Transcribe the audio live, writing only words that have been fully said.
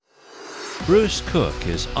Bruce Cook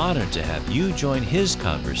is honored to have you join his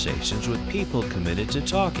conversations with people committed to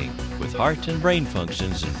talking, with heart and brain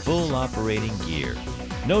functions in full operating gear.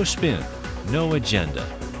 No spin, no agenda,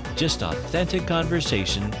 just authentic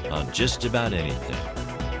conversation on just about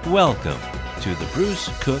anything. Welcome to the Bruce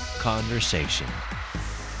Cook Conversation.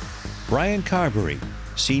 Brian Carberry,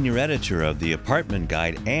 senior editor of The Apartment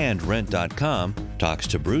Guide and Rent.com, talks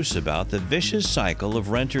to Bruce about the vicious cycle of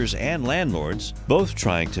renters and landlords, both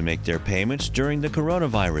trying to make their payments during the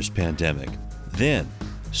coronavirus pandemic. Then,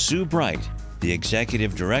 Sue Bright, the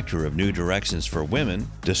executive director of New Directions for Women,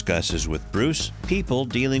 discusses with Bruce people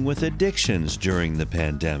dealing with addictions during the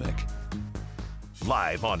pandemic.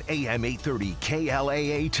 Live on AM 830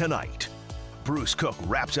 KLAA tonight, Bruce Cook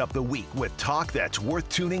wraps up the week with talk that's worth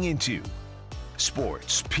tuning into.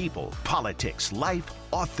 Sports, people, politics, life,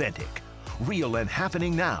 authentic, real and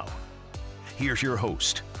happening now. Here's your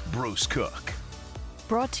host, Bruce Cook.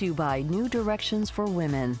 Brought to you by New Directions for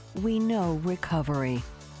Women. We know recovery.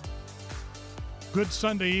 Good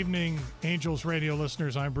Sunday evening, Angels Radio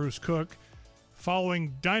listeners. I'm Bruce Cook.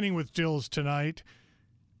 Following Dining with Dills tonight,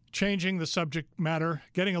 changing the subject matter,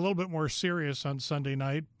 getting a little bit more serious on Sunday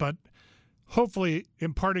night, but hopefully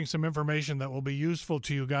imparting some information that will be useful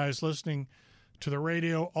to you guys listening to the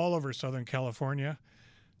radio all over Southern California.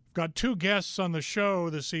 I've got two guests on the show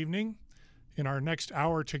this evening in our next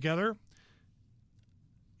hour together.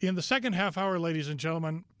 In the second half hour, ladies and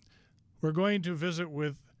gentlemen, we're going to visit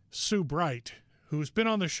with Sue Bright, who's been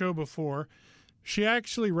on the show before. She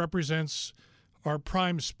actually represents our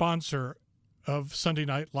prime sponsor of Sunday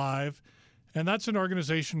Night Live, and that's an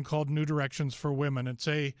organization called New Directions for Women. It's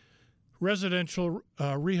a residential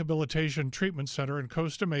rehabilitation treatment center in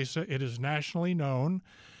Costa Mesa. It is nationally known,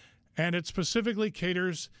 and it specifically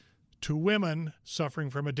caters to women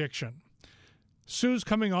suffering from addiction. Sue's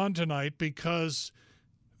coming on tonight because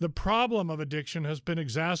the problem of addiction has been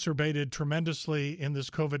exacerbated tremendously in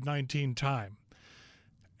this COVID-19 time,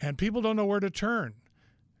 and people don't know where to turn.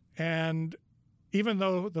 And even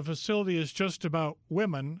though the facility is just about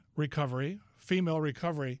women recovery, female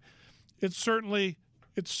recovery, it certainly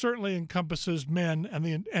encompasses men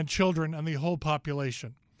and children and the whole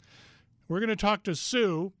population. We're going to talk to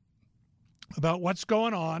Sue about what's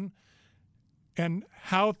going on and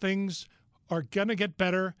how things are going to get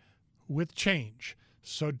better with change.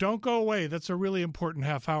 So don't go away. That's a really important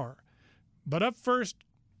half hour. But up first,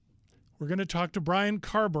 we're going to talk to Brian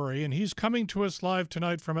Carberry, and he's coming to us live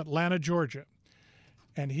tonight from Atlanta, Georgia.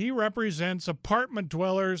 And he represents apartment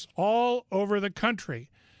dwellers all over the country.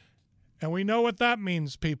 And we know what that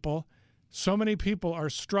means, people. So many people are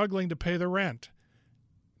struggling to pay the rent.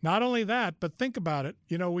 Not only that, but think about it.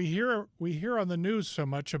 You know, we hear on the news so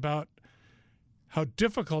much about how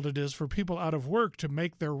difficult it is for people out of work to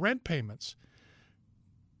make their rent payments.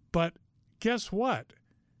 But guess what?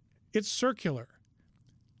 It's circular.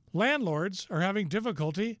 Landlords are having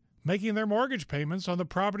difficulty making their mortgage payments on the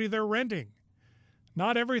property they're renting.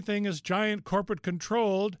 Not everything is giant corporate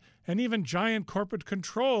controlled, and even giant corporate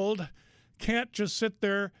controlled can't just sit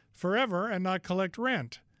there forever and not collect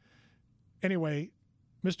rent. Anyway,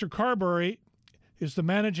 Mr. Carberry is the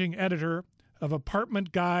managing editor of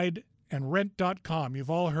Apartment Guide and Rent.com. You've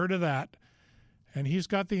all heard of that. And he's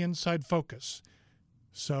got the inside focus.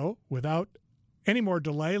 So, without any more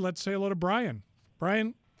delay, let's say hello to Brian.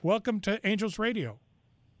 Brian, welcome to Angels Radio.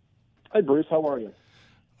 Hi, Bruce. How are you?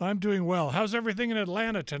 I'm doing well. How's everything in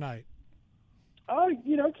Atlanta tonight?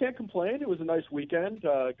 Can't complain. It was a nice weekend,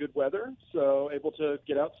 good weather, so able to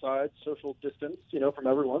get outside, social distance, from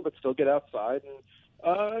everyone, but still get outside,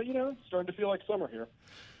 and, starting to feel like summer here.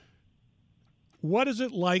 What is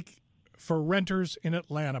it like for renters in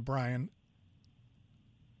Atlanta, Brian?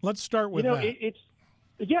 Let's start with that. It's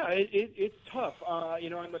tough.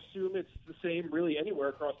 I'm assuming it's the same really anywhere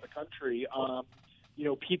across the country.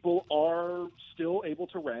 People are still able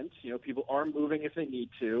to rent. People are moving if they need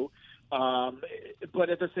to. But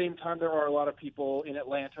at the same time, there are a lot of people in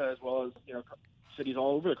Atlanta as well as, cities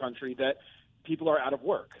all over the country that people are out of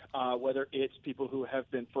work, whether it's people who have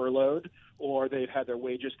been furloughed or they've had their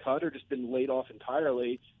wages cut or just been laid off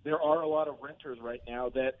entirely. There are a lot of renters right now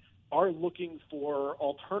that are looking for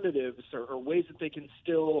alternatives or ways that they can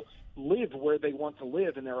still live where they want to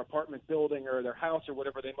live in their apartment building or their house or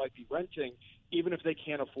whatever they might be renting, even if they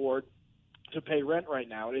can't afford to pay rent right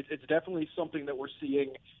now. It's definitely something that we're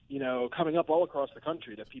seeing, coming up all across the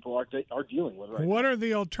country that people are dealing with right now. What are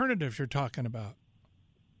the alternatives you're talking about?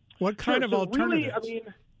 What kind of alternatives? Really,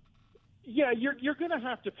 you're going to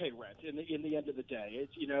have to pay rent in the end of the day.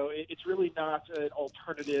 It's really not an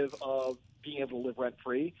alternative of being able to live rent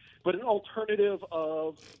free, but an alternative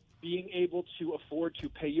of being able to afford to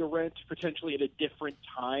pay your rent potentially at a different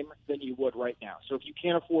time than you would right now. So if you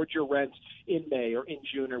can't afford your rent in May or in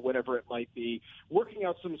June or whatever it might be, working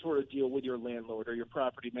out some sort of deal with your landlord or your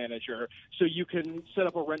property manager so you can set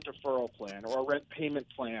up a rent deferral plan or a rent payment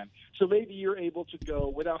plan. So maybe you're able to go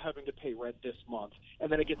without having to pay rent this month,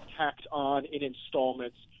 and then it gets tacked on in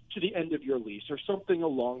installments to the end of your lease or something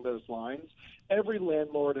along those lines. Every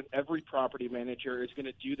landlord and every property manager is going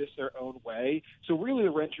to do this their own way. So really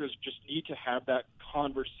the renters just need to have that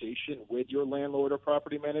conversation with your landlord or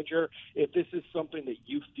property manager. If this is something that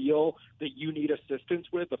you feel that you need assistance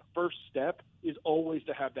with, the first step is always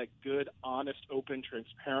to have that good, honest, open,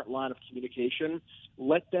 transparent line of communication.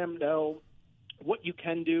 Let them know what you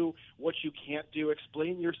can do, what you can't do,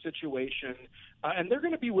 explain your situation, and they're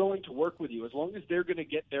going to be willing to work with you as long as they're going to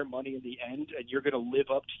get their money in the end and you're going to live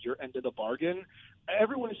up to your end of the bargain.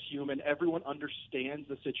 Everyone is human. Everyone understands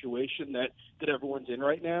the situation that everyone's in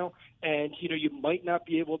right now, and you might not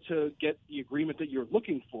be able to get the agreement that you're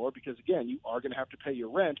looking for because, again, you are going to have to pay your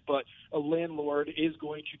rent, but a landlord is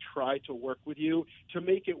going to try to work with you to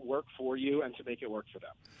make it work for you and to make it work for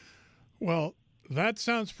them. Well, that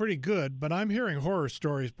sounds pretty good, but I'm hearing horror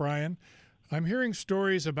stories, Brian. I'm hearing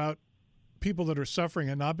stories about people that are suffering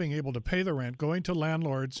and not being able to pay the rent, going to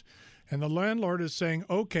landlords, and the landlord is saying,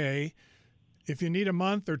 okay, if you need a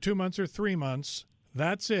month or 2 months or 3 months,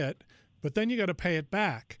 that's it, but then you got to pay it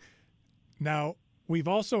back. Now, we've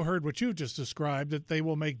also heard what you've just described, that they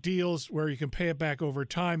will make deals where you can pay it back over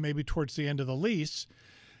time, maybe towards the end of the lease,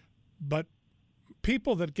 but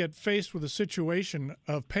people that get faced with a situation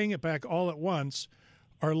of paying it back all at once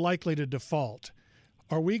are likely to default.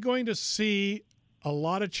 Are we going to see a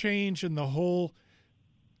lot of change in the whole,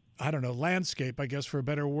 landscape, I guess for a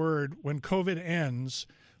better word, when COVID ends,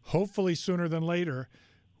 hopefully sooner than later,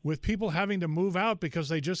 with people having to move out because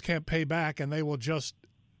they just can't pay back and they will just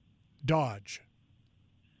dodge?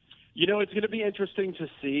 It's going to be interesting to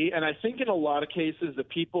see, and I think in a lot of cases the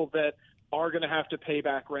people that are going to have to pay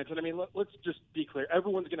back rent. And I mean, let's just be clear.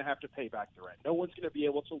 Everyone's going to have to pay back the rent. No one's going to be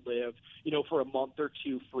able to live, for a month or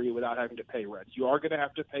two free without having to pay rent. You are going to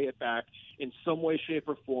have to pay it back in some way, shape,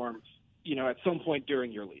 or form, at some point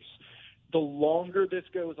during your lease. The longer this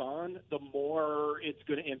goes on, the more it's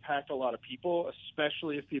going to impact a lot of people,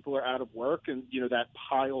 especially if people are out of work and, that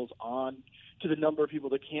piles on to the number of people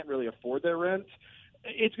that can't really afford their rent.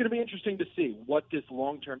 It's going to be interesting to see what this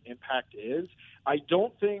long-term impact is. I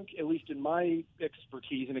don't think, at least in my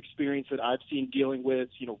expertise and experience that I've seen dealing with,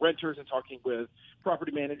 renters and talking with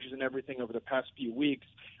property managers and everything over the past few weeks,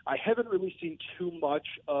 I haven't really seen too much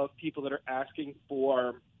of people that are asking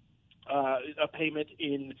for a payment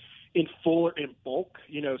in full or in bulk,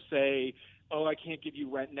 say, oh, I can't give you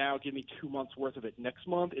rent now, give me 2 months worth of it next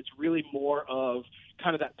month. It's really more of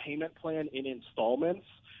kind of that payment plan in installments.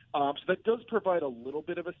 So that does provide a little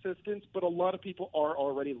bit of assistance, but a lot of people are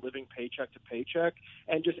already living paycheck to paycheck,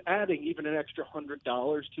 and just adding even an extra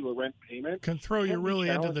 $100 to a rent payment can throw you really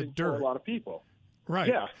into the dirt. For a lot of people. Right.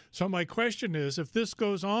 Yeah. So my question is, if this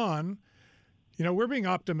goes on, we're being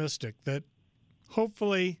optimistic that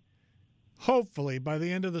hopefully by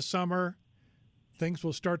the end of the summer, things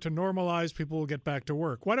will start to normalize, people will get back to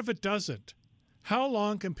work. What if it doesn't? How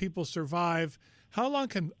long can people survive?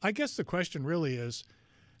 I guess the question really is,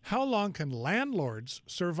 how long can landlords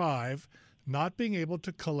survive not being able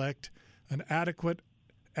to collect an adequate,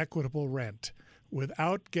 equitable rent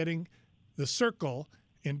without getting the circle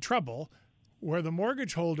in trouble, where the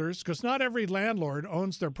mortgage holders, because not every landlord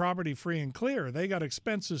owns their property free and clear, they got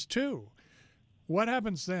expenses too. What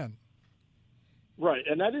happens then? Right,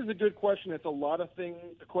 and that is a good question. It's a lot of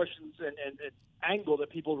questions and angle that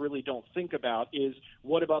people really don't think about is,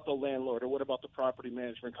 what about the landlord or what about the property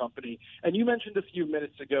management company? And you mentioned a few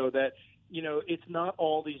minutes ago that, it's not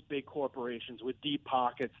all these big corporations with deep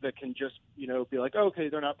pockets that can just, be like, okay,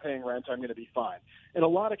 they're not paying rent, I'm going to be fine. In a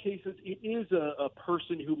lot of cases, it is a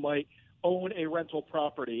person who might own a rental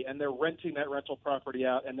property and they're renting that rental property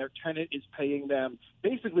out and their tenant is paying them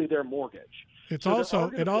basically their mortgage.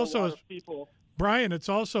 Brian, it's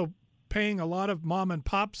also paying a lot of mom and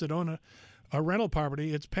pops that own a rental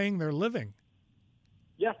property. It's paying their living.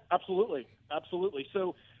 Yeah, absolutely. Absolutely.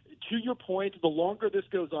 So to your point, the longer this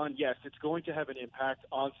goes on, yes, it's going to have an impact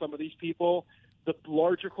on some of these people. The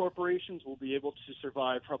larger corporations will be able to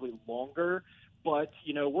survive probably longer. But,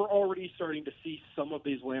 we're already starting to see some of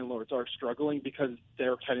these landlords are struggling because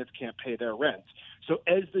their tenants can't pay their rent. So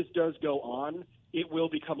as this does go on, it will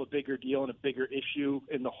become a bigger deal and a bigger issue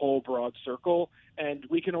in the whole broad circle. And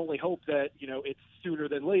we can only hope that, it's sooner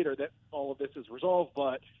than later that all of this is resolved.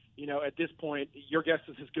 But, at this point, your guess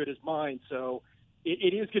is as good as mine. So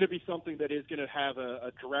it is going to be something that is going to have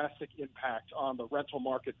a drastic impact on the rental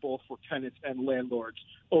market, both for tenants and landlords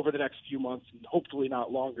over the next few months, and hopefully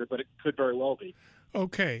not longer, but it could very well be.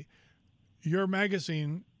 Okay. Your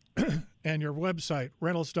magazine and your website,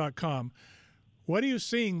 rentals.com, what are you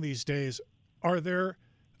seeing these days? Are there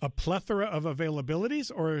a plethora of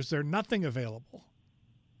availabilities, or is there nothing available?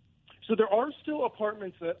 So there are still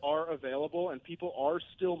apartments that are available, and people are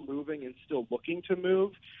still moving and still looking to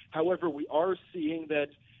move. However, we are seeing that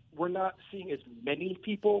we're not seeing as many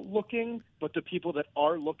people looking, but the people that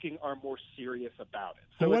are looking are more serious about it.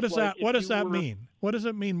 So what does that mean? What does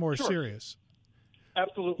it mean more Sure. serious?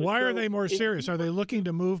 Absolutely. Why So are they more serious? Are they looking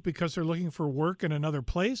to move because they're looking for work in another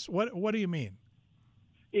place? What do you mean?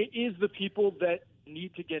 It is the people that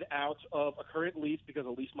need to get out of a current lease because a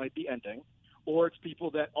lease might be ending, or it's people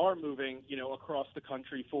that are moving, across the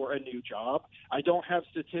country for a new job. I don't have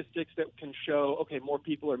statistics that can show, okay, more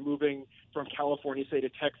people are moving from California, say, to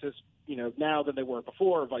Texas, now than they were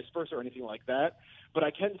before, or vice versa, or anything like that. But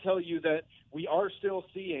I can tell you that we are still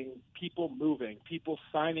seeing people moving, people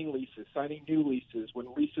signing leases, signing new leases.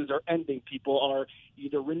 When leases are ending, people are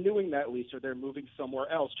either renewing that lease or they're moving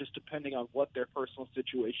somewhere else, just depending on what their personal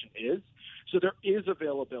situation is. So there is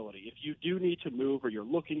availability. If you do need to move or you're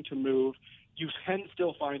looking to move, you can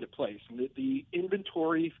still find a place. And the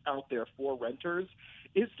inventory out there for renters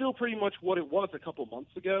is still pretty much what it was a couple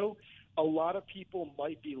months ago. A lot of people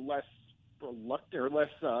might be less reluctant or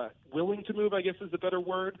less willing to move, I guess is the better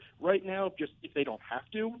word right now. Just if they don't have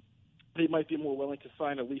to, they might be more willing to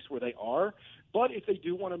sign a lease where they are. But if they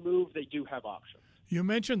do want to move, they do have options. You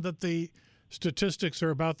mentioned that the statistics are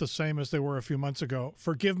about the same as they were a few months ago.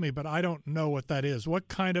 Forgive me, but I don't know what that is. What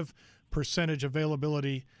kind of percentage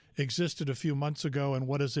availability existed a few months ago, and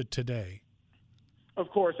what is it today? Of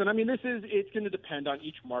course. And I mean, it's going to depend on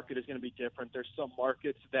each market is going to be different. There's some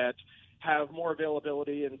markets that have more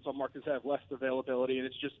availability and some markets have less availability, and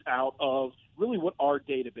it's just out of really what our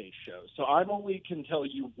database shows. So I only can tell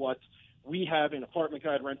you what we have in Apartment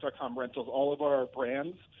Guide, Rent.com, Rentals. All of our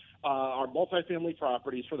brands are multifamily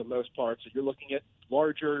properties for the most part. So you're looking at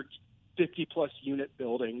larger 50-plus unit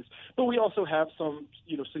buildings. But we also have some,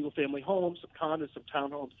 single-family homes, some condos, some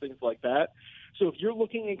townhomes, things like that. So if you're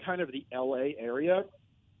looking in kind of the L.A. area,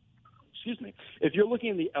 if you're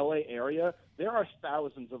looking in the L.A. area, there are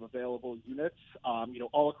thousands of available units,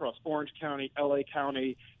 all across Orange County, L.A.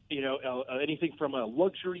 County, anything from a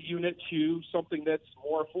luxury unit to something that's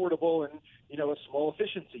more affordable and, a small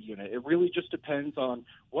efficiency unit. It really just depends on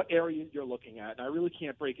what area you're looking at. And I really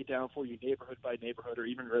can't break it down for you neighborhood by neighborhood or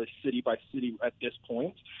even really city by city at this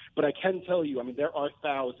point. But I can tell you, there are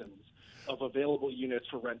thousands of available units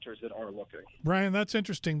for renters that are looking. Brian, that's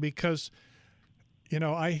interesting because,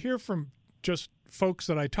 I hear from just folks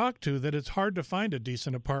that I talk to that it's hard to find a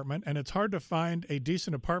decent apartment, and it's hard to find a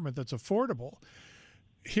decent apartment that's affordable.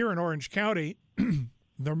 Here in Orange County,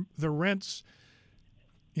 the rents,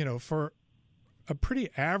 for a pretty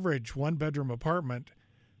average one-bedroom apartment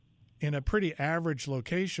in a pretty average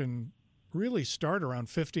location really start around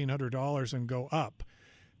 $1,500 and go up,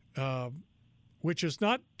 which is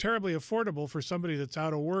not terribly affordable for somebody that's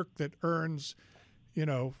out of work that earns,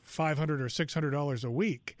 $500 or $600 a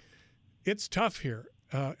week. It's tough here.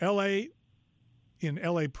 In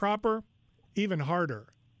L.A. proper, even harder.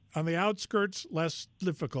 On the outskirts, less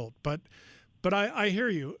difficult. But I hear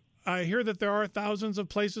you. I hear that there are thousands of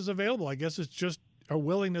places available. I guess it's just a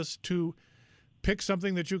willingness to pick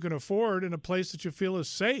something that you can afford in a place that you feel is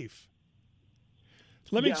safe.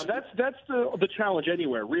 That's the challenge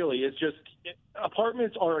anywhere, really, is just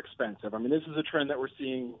apartments are expensive. This is a trend that we're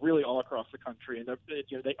seeing really all across the country, and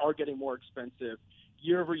they are getting more expensive.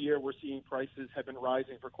 Year over year, we're seeing prices have been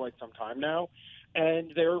rising for quite some time now,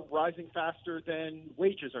 and they're rising faster than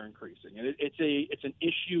wages are increasing. And it's an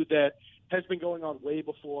issue that has been going on way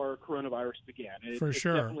before coronavirus began. It's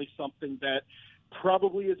definitely something that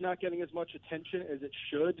probably is not getting as much attention as it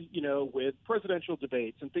should, with presidential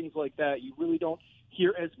debates and things like that. You really don't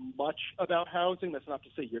hear as much about housing. That's not to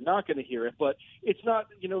say you're not going to hear it, but it's not,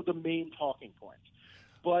 the main talking point.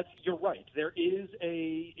 But you're right. There is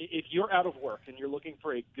if you're out of work and you're looking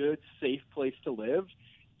for a good, safe place to live,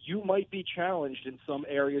 you might be challenged in some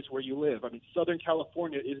areas where you live. Southern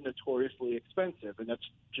California is notoriously expensive, and that's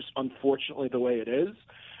just unfortunately the way it is.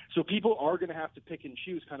 So people are going to have to pick and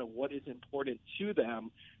choose kind of what is important to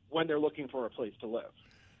them when they're looking for a place to live.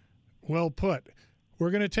 Well put.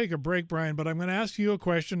 We're going to take a break, Brian, but I'm going to ask you a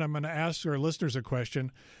question. I'm going to ask our listeners a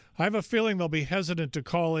question. I have a feeling they'll be hesitant to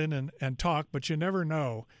call in and talk, but you never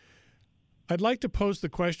know. I'd like to pose the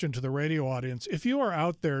question to the radio audience. If you are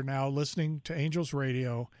out there now listening to Angels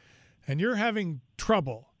Radio and you're having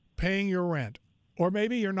trouble paying your rent, or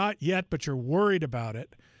maybe you're not yet, but you're worried about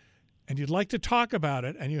it, and you'd like to talk about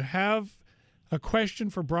it, and you have a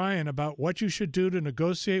question for Brian about what you should do to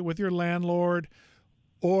negotiate with your landlord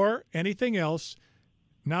or anything else,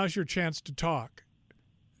 now's your chance to talk.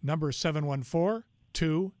 Number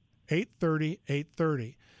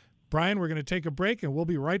 714-2-830-830. Brian, we're going to take a break, and we'll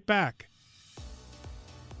be right back.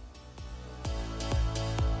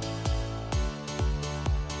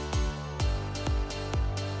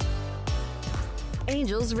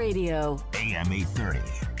 Angels Radio. AM 830.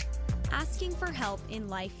 Asking for help in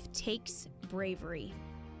life takes bravery.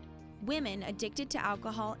 Women addicted to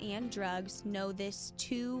alcohol and drugs know this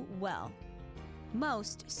too well.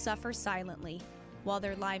 Most suffer silently while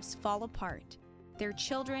their lives fall apart, their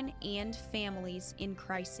children and families in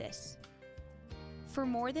crisis. For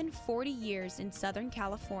more than 40 years in Southern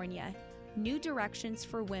California, New Directions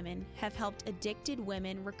for Women have helped addicted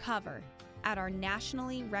women recover at our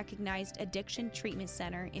nationally recognized addiction treatment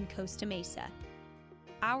center in Costa Mesa.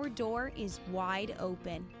 Our door is wide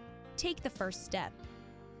open. Take the first step.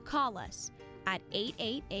 Call us at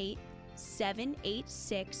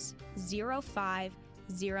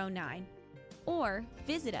 888-786-0509 or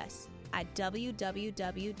visit us at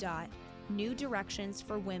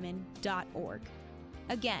www.newdirectionsforwomen.org.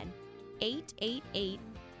 Again,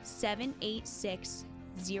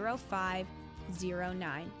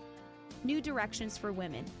 888-786-0509. New Directions for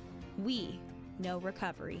Women. We know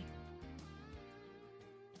recovery.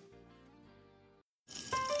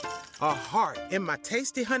 A heart in my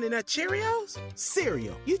tasty Honey Nut Cheerios?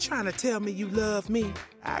 Cereal, you trying to tell me you love me?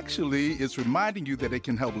 Actually, it's reminding you that it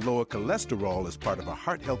can help lower cholesterol as part of a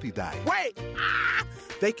heart-healthy diet. Wait!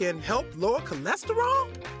 They can help lower cholesterol?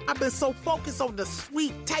 I've been so focused on the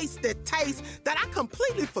sweet, tasty taste that I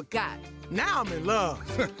completely forgot. Now I'm in love.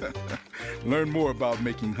 Learn more about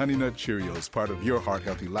making Honey Nut Cheerios part of your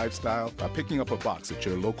heart-healthy lifestyle by picking up a box at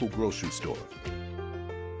your local grocery store.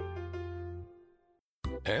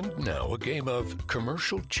 And now a game of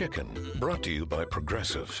Commercial Chicken, brought to you by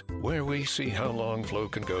Progressive, where we see how long Flo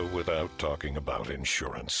can go without talking about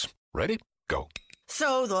insurance. Ready? Go.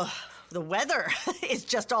 So the weather is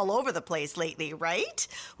just all over the place lately, right?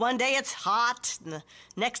 One day it's hot, and the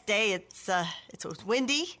next day it's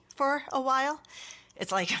windy for a while.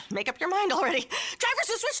 It's like, make up your mind already. Drivers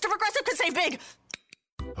who switch to Progressive could save big.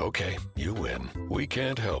 Okay, you win. We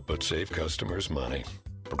can't help but save customers money.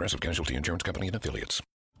 Progressive Casualty Insurance Company and Affiliates.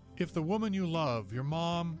 If the woman you love, your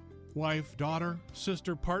mom, wife, daughter,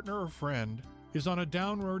 sister, partner, or friend, is on a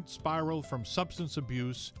downward spiral from substance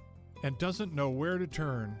abuse and doesn't know where to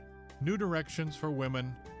turn, New Directions for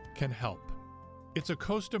Women can help. It's a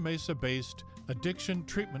Costa Mesa-based addiction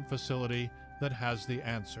treatment facility that has the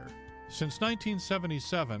answer. Since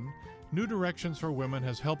 1977, New Directions for Women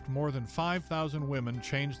has helped more than 5,000 women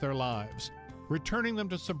change their lives, returning them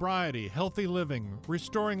to sobriety, healthy living,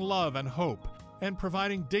 restoring love and hope, and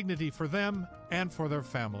providing dignity for them and for their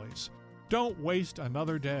families. Don't waste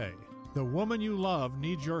another day. The woman you love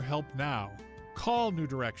needs your help now. Call New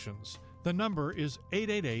Directions. The number is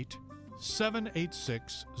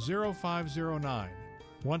 888-786-0509.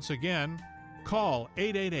 Once again, call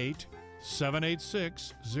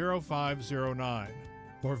 888-786-0509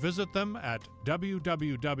 or visit them at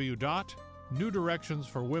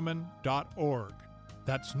www.newdirectionsforwomen.org.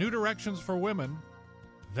 That's New Directions for Women.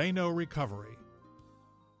 They know recovery.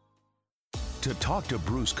 To talk to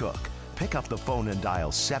Bruce Cook, pick up the phone and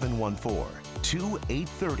dial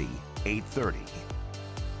 714-2-830-830.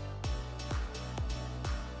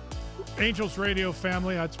 Angels Radio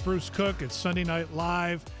family, that's Bruce Cook. It's Sunday Night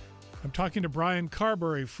Live. I'm talking to Brian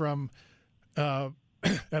Carberry from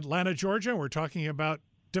Atlanta, Georgia. We're talking about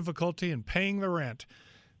difficulty in paying the rent.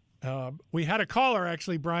 We had a caller,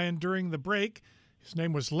 actually, Brian, during the break. His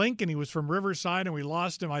name was Link, and he was from Riverside, and we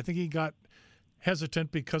lost him. I think he got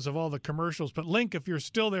hesitant because of all the commercials. But Link, if you're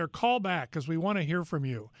still there, call back because we want to hear from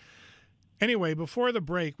you. Anyway, before the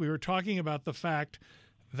break, we were talking about the fact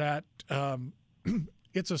that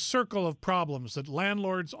it's a circle of problems, that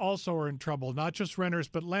landlords also are in trouble, not just renters,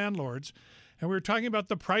 but landlords. And we were talking about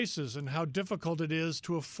the prices and how difficult it is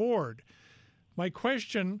to afford. My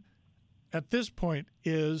question at this point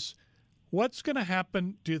is, what's going to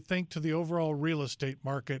happen, do you think, to the overall real estate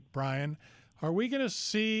market, Brian? Are we going to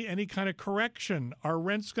see any kind of correction? Are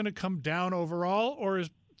rents going to come down overall, or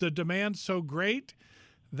is the demand so great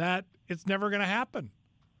that it's never going to happen?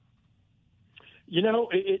 You know,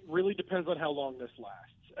 it really depends on how long this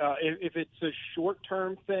lasts. If it's a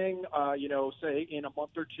short-term thing, say in a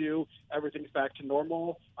month or two, everything's back to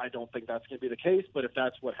normal, I don't think that's going to be the case. But if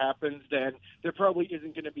that's what happens, then there probably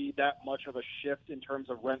isn't going to be that much of a shift in terms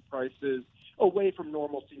of rent prices away from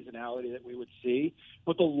normal seasonality that we would see.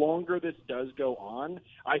 But the longer this does go on,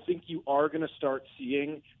 I think you are going to start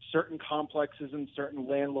seeing certain complexes and certain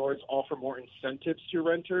landlords offer more incentives to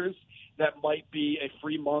renters. That might be a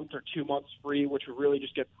free month or 2 months free, which would really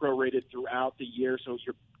just get prorated throughout the year. So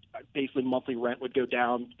your basically monthly rent would go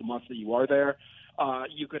down the months that you are there.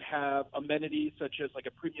 You could have amenities such as like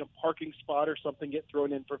a premium parking spot or something get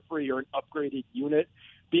thrown in for free, or an upgraded unit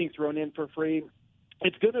being thrown in for free.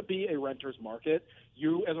 It's going to be a renter's market.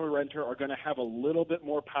 You as a renter are going to have a little bit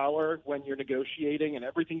more power when you're negotiating, and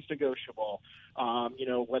everything's negotiable.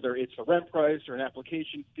 Whether it's a rent price or an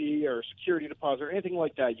application fee or security deposit or anything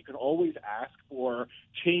like that, you can always ask for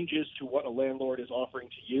changes to what a landlord is offering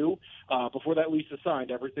to you before that lease is signed.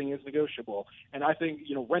 Everything is negotiable. And I think,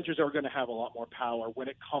 renters are going to have a lot more power when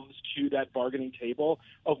it comes to that bargaining table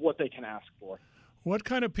of what they can ask for. What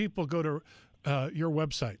kind of people go to your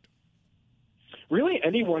website? Really,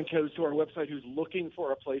 anyone goes to our website who's looking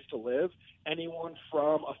for a place to live. Anyone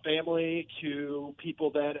from a family to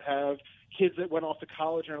people that have kids that went off to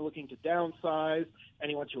college and are looking to downsize,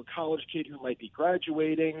 anyone to a college kid who might be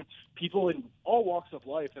graduating, people in all walks of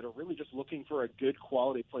life that are really just looking for a good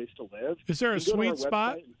quality place to live. Is there a sweet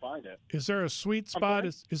spot? And find it. Is there a sweet spot?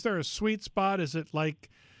 Is there a sweet spot? Is it like,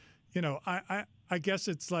 I guess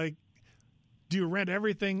it's like, do you rent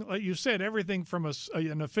everything? Like you said, everything from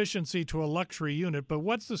an efficiency to a luxury unit, but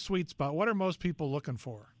what's the sweet spot? What are most people looking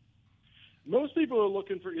for? Most people are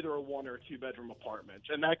looking for either a 1 or 2 bedroom apartment,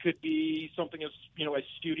 and that could be something as, a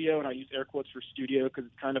studio, and I use air quotes for studio because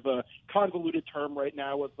it's kind of a convoluted term right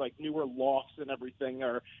now with like newer lofts and everything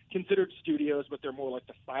are considered studios, but they're more like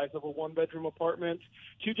the size of a 1 bedroom apartment,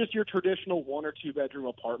 to just your traditional 1 or 2 bedroom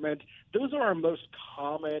apartment. Those are our most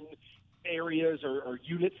common areas or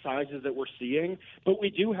unit sizes that we're seeing, but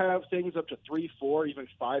we do have things up to 3, 4, even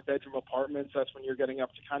 5 bedroom apartments. That's when you're getting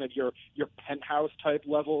up to kind of your penthouse type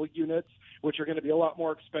level units, which are going to be a lot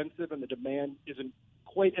more expensive, and the demand isn't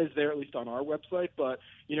quite as there, at least on our website. But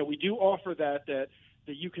we do offer that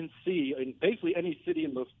you can see in basically any city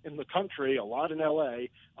in the country, a lot in LA,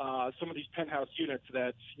 some of these penthouse units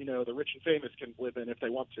that the rich and famous can live in if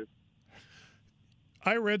they want to.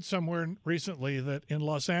 I read somewhere recently that in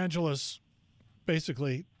Los Angeles,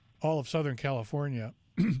 basically all of Southern California,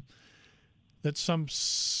 that some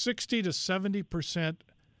 60 to 70%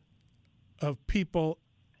 of people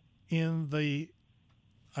in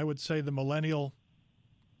I would say the millennial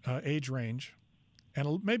age range,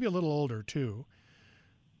 and maybe a little older too,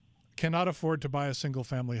 cannot afford to buy a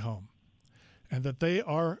single-family home, and that they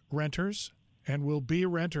are renters and will be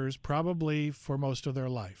renters probably for most of their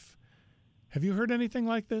life. Have you heard anything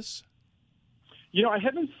like this? I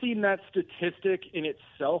haven't seen that statistic in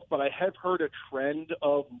itself, but I have heard a trend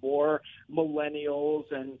of more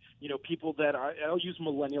millennials and, people that I'll use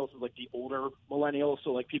millennials as like the older millennials,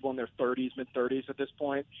 so like people in their 30s, mid-30s at this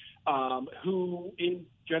point, who in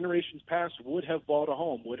generations past would have bought a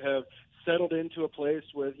home, would have settled into a place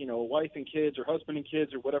with, a wife and kids or husband and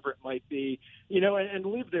kids or whatever it might be, and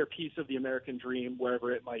live their piece of the American dream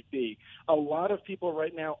wherever it might be. A lot of people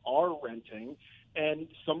right now are renting, and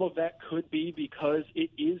some of that could be because it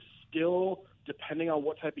is still, depending on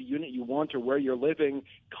what type of unit you want or where you're living,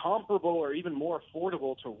 comparable or even more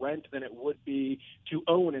affordable to rent than it would be to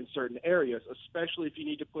own in certain areas, especially if you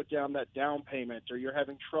need to put down that down payment or you're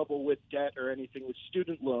having trouble with debt or anything with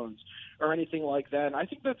student loans or anything like that. And I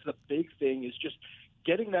think that's the big thing, is just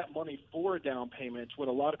getting that money for a down payment when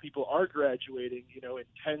a lot of people are graduating, in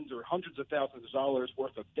tens or hundreds of thousands of dollars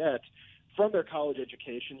worth of debt from their college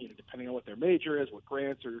education, depending on what their major is, what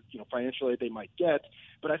grants or, financial aid they might get.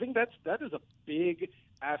 But I think that is a big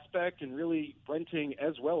aspect, and really renting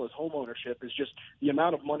as well as home ownership is just the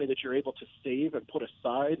amount of money that you're able to save and put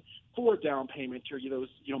aside for down payment or those,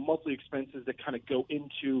 monthly expenses that kind of go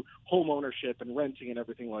into home ownership and renting and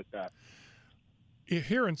everything like that.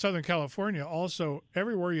 Here in Southern California, also,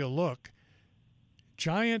 everywhere you look,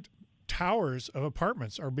 giant towers of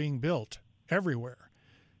apartments are being built everywhere.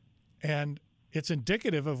 And it's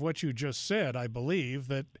indicative of what you just said, I believe,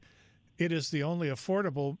 that it is the only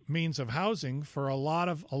affordable means of housing for a lot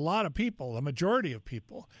of people, a majority of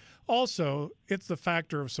people. Also, it's the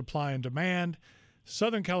factor of supply and demand.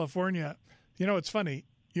 Southern California, it's funny.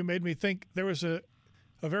 You made me think there was a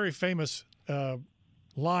very famous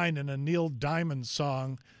line in a Neil Diamond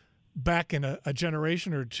song back in a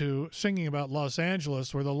generation or two, singing about Los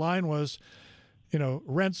Angeles, where the line was,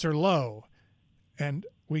 rents are low, and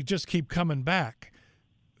we just keep coming back.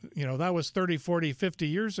 That was 30, 40, 50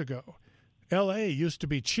 years ago. L.A. used to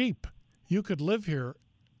be cheap. You could live here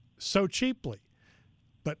so cheaply.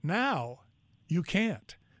 But now you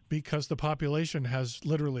can't because the population has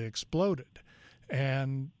literally exploded.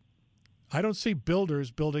 And I don't see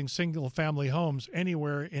builders building single-family homes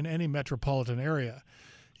anywhere in any metropolitan area.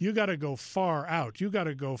 You got to go far out. You got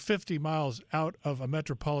to go 50 miles out of a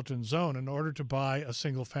metropolitan zone in order to buy a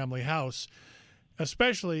single-family house,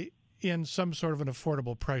 especially in some sort of an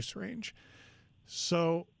affordable price range.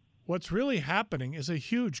 So what's really happening is a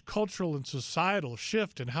huge cultural and societal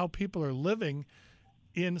shift in how people are living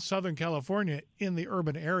in Southern California in the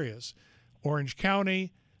urban areas. Orange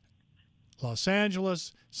County, Los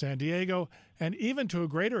Angeles, San Diego, and even to a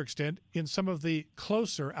greater extent in some of the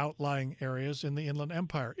closer outlying areas in the Inland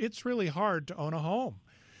Empire. It's really hard to own a home.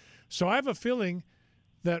 So I have a feeling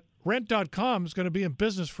that Rent.com is going to be in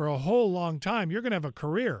business for a whole long time. You're going to have a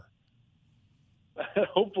career.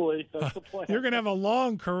 Hopefully, that's the plan. You're going to have a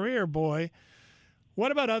long career, boy.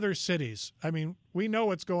 What about other cities? I mean, we know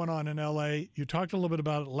what's going on in L.A. You talked a little bit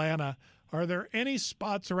about Atlanta. Are there any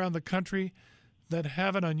spots around the country that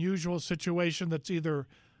have an unusual situation that's either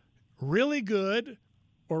really good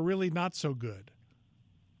or really not so good?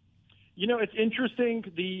 It's interesting,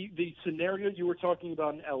 the scenario you were talking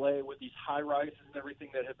about in L.A. with these high-rises and everything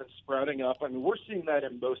that have been sprouting up. I mean, we're seeing that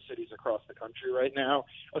in most cities across the country right now,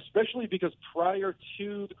 especially because prior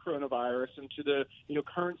to the coronavirus and to the,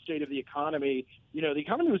 current state of the economy, the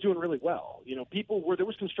economy was doing really well. There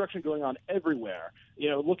was construction going on everywhere.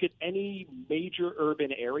 Look at any major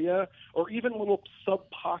urban area or even a little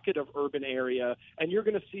sub-pocket of urban area, and you're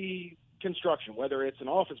going to see construction, whether it's an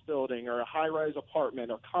office building or a high-rise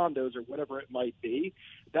apartment or condos or whatever it might be.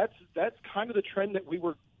 That's kind of the trend that we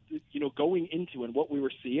were going into and what we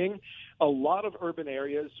were seeing. A lot of urban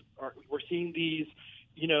areas we're seeing these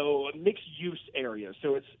mixed use areas.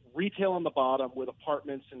 So it's retail on the bottom with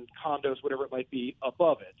apartments and condos, whatever it might be,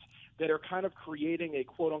 above it, that are kind of creating a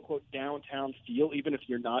quote-unquote downtown feel, even if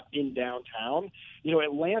you're not in downtown.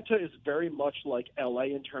 Atlanta is very much like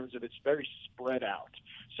L.A. in terms of it's very spread out.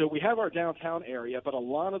 So we have our downtown area, but a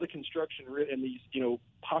lot of the construction and these,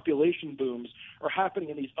 population booms are happening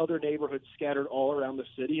in these other neighborhoods scattered all around the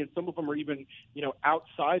city, and some of them are even,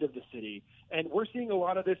 outside of the city. And we're seeing a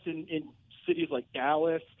lot of this in cities like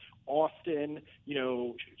Dallas, Austin,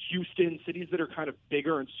 Houston, cities that are kind of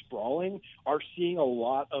bigger and sprawling, are seeing a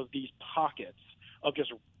lot of these pockets of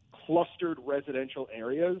just clustered residential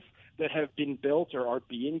areas that have been built or are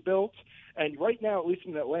being built. And right now, at least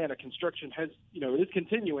in Atlanta, construction has, it is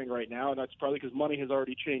continuing right now, and that's probably because money has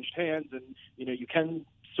already changed hands, and, you can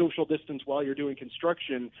social distance while you're doing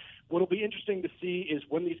construction. What'll be interesting to see is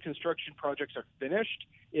when these construction projects are finished,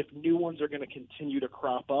 if new ones are going to continue to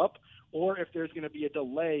crop up, or if there's going to be a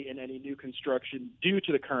delay in any new construction due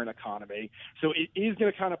to the current economy. So it is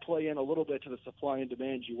going to kind of play in a little bit to the supply and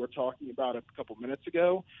demand you were talking about a couple minutes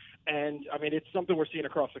ago. And, I mean, it's something we're seeing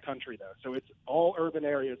across the country, though. So it's all urban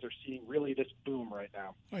areas are seeing really this boom right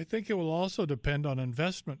now. I think it will also depend on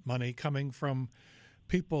investment money coming from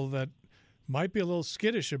people that might be a little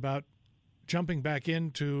skittish about jumping back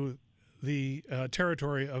into the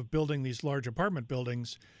territory of building these large apartment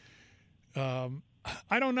buildings.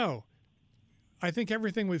 I don't know. I think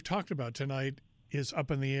everything we've talked about tonight is up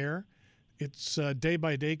in the air. It's a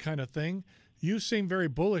day-by-day kind of thing. You seem very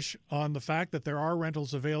bullish on the fact that there are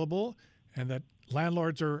rentals available and that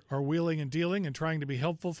landlords are wheeling and dealing and trying to be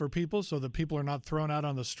helpful for people so that people are not thrown out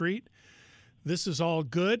on the street. This is all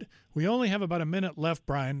good. We only have about a minute left,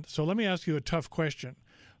 Brian, so let me ask you a tough question.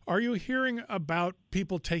 Are you hearing about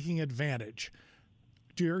people taking advantage?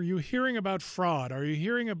 Are you hearing about fraud? Are you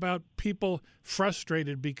hearing about people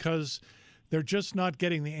frustrated because they're just not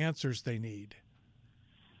getting the answers they need?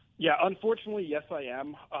 Yeah, unfortunately, yes, I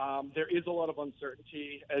am. There is a lot of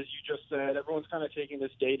uncertainty, as you just said. Everyone's kind of taking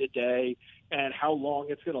this day to day, and how long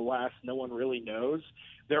it's going to last, no one really knows.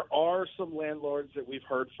 There are some landlords that we've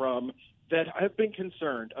heard from that have been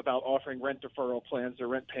concerned about offering rent deferral plans or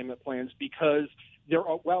rent payment plans because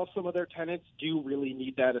while some of their tenants do really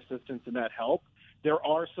need that assistance and that help, there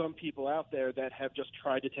are some people out there that have just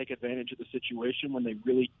tried to take advantage of the situation when they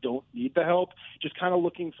really don't need the help, just kind of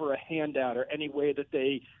looking for a handout or any way that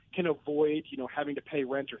they can avoid, having to pay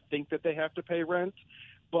rent or think that they have to pay rent.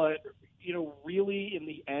 But, really in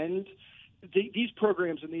the end, these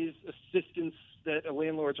programs and these assistance that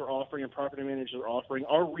landlords are offering and property managers are offering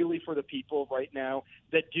are really for the people right now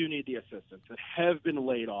that do need the assistance, that have been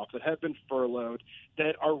laid off, that have been furloughed,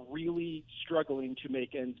 that are really struggling to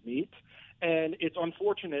make ends meet. And it's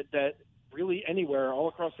unfortunate that really anywhere all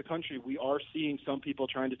across the country we are seeing some people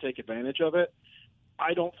trying to take advantage of it.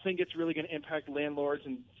 I don't think it's really going to impact landlords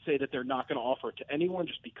and say that they're not going to offer it to anyone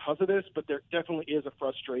just because of this, but there definitely is a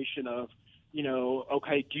frustration of,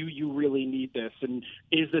 okay, do you really need this? And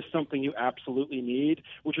is this something you absolutely need?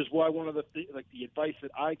 Which is why one of the advice that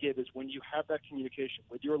I give is when you have that communication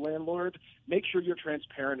with your landlord, make sure you're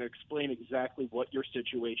transparent and explain exactly what your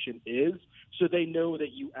situation is so they know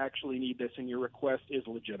that you actually need this and your request is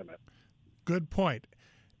legitimate. Good point.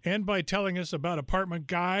 And by telling us about Apartment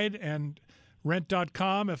Guide and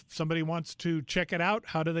Rent.com, if somebody wants to check it out,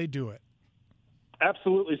 how do they do it?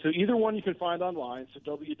 Absolutely. So either one you can find online, so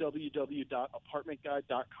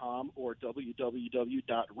www.apartmentguide.com or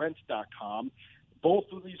www.rent.com. Both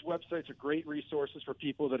of these websites are great resources for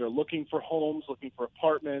people that are looking for homes, looking for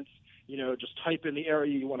apartments. Just type in the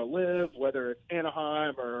area you want to live, whether it's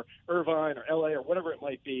Anaheim or Irvine or LA or whatever it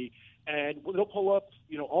might be, and they'll pull up,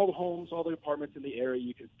 all the homes, all the apartments in the area.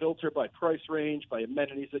 You can filter by price range, by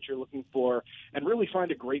amenities that you're looking for, and really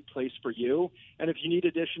find a great place for you. And if you need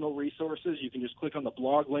additional resources, you can just click on the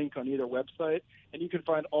blog link on either website, and you can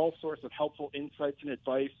find all sorts of helpful insights and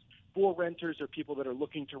advice for renters or people that are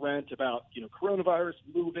looking to rent about, coronavirus,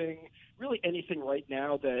 moving, really anything right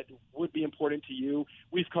now that would be important to you,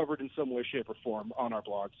 we've covered in some way, shape, or form on our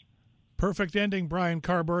blogs. Perfect ending, Brian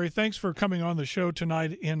Carberry. Thanks for coming on the show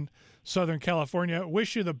tonight in Southern California.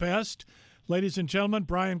 Wish you the best. Ladies and gentlemen,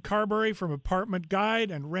 Brian Carberry from Apartment Guide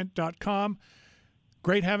and Rent.com.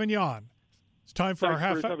 Great having you on. It's time for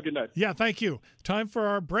Thanks, Bruce. Have a good night. Yeah, thank you. Time for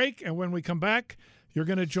our break, and when we come back, you're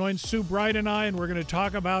going to join Sue Bright and I, and we're going to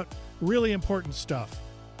talk about really important stuff.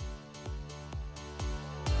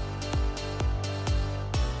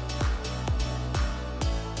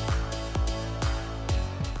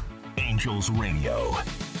 Angels Radio.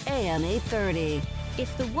 AM 830.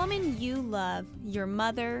 If the woman you love, your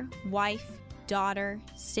mother, wife, daughter,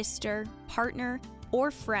 sister, partner,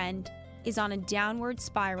 or friend, is on a downward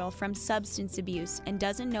spiral from substance abuse and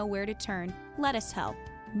doesn't know where to turn, let us help.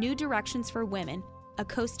 New Directions for Women, a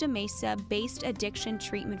Costa Mesa-based addiction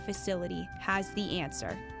treatment facility, has the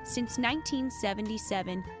answer. Since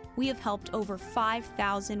 1977, we have helped over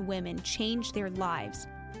 5,000 women change their lives,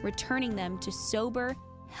 returning them to sober,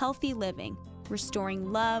 healthy living,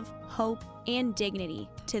 restoring love, hope, and dignity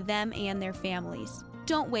to them and their families.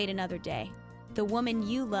 Don't wait another day. The woman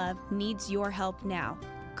you love needs your help now.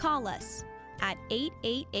 Call us at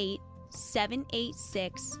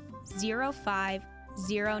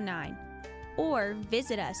 888-786-0509 or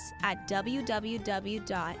visit us at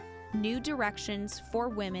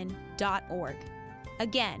www.newdirectionsforwomen.org.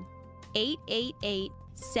 Again,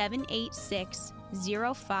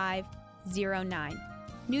 888-786-0509.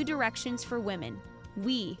 New Directions for Women.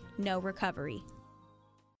 We know recovery.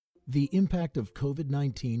 The impact of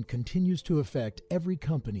COVID-19 continues to affect every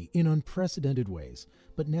company in unprecedented ways.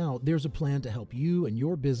 But now there's a plan to help you and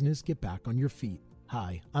your business get back on your feet.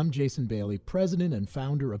 Hi, I'm Jason Bailey, president and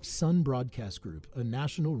founder of Sun Broadcast Group, a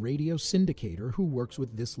national radio syndicator who works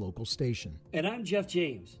with this local station. And I'm Jeff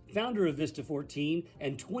James, founder of Vista 14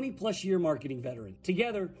 and 20-plus year marketing veteran.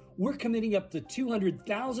 Together, we're committing up to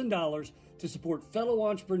 $200,000 to support fellow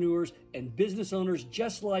entrepreneurs and business owners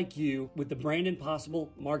just like you with the Brand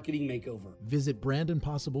Impossible Marketing Makeover. Visit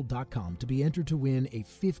brandimpossible.com to be entered to win a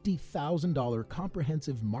 $50,000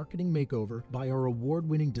 comprehensive marketing makeover by our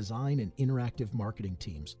award-winning design and interactive marketing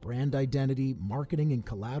teams. Brand identity, marketing and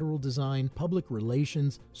collateral design, public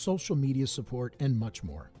relations, social media support, and much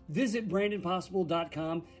more. Visit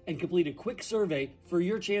brandimpossible.com and complete a quick survey for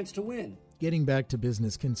your chance to win. Getting back to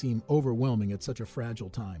business can seem overwhelming at such a fragile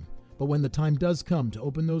time. But when the time does come to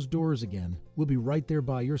open those doors again, we'll be right there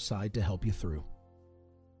by your side to help you through.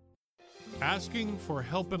 Asking for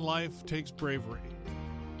help in life takes bravery.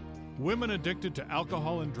 Women addicted to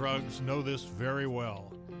alcohol and drugs know this very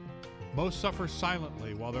well. Most suffer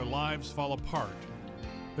silently while their lives fall apart,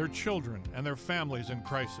 their children and their families in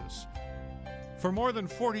crisis. For more than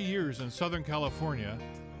 40 years in Southern California,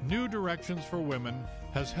 New Directions for Women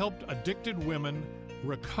has helped addicted women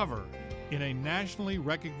recover in a nationally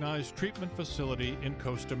recognized treatment facility in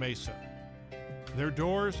Costa Mesa. Their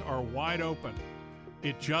doors are wide open.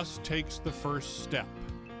 It just takes the first step.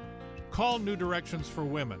 Call New Directions for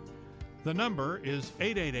Women. The number is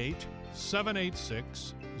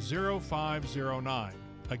 888-786-0509.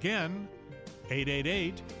 Again,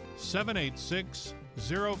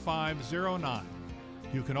 888-786-0509.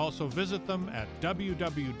 You can also visit them at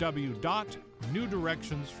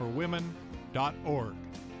www.newdirectionsforwomen.org.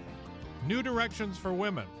 New Directions for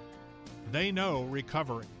Women. They know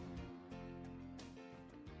recovery.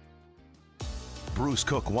 Bruce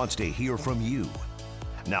Cook wants to hear from you.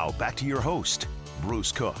 Now back to your host,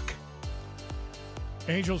 Bruce Cook.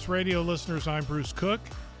 Angels Radio listeners, I'm Bruce Cook,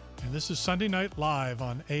 and this is Sunday Night Live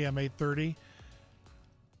on AM 830.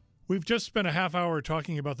 We've just spent a half hour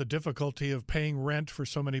talking about the difficulty of paying rent for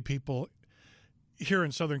so many people here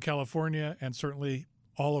in Southern California and certainly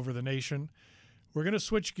all over the nation. We're going to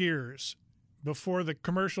switch gears. Before the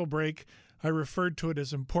commercial break, I referred to it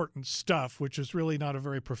as important stuff, which is really not a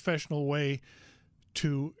very professional way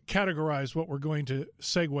to categorize what we're going to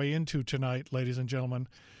segue into tonight, ladies and gentlemen.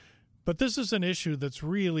 But this is an issue that's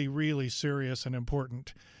really, really serious and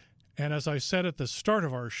important. And as I said at the start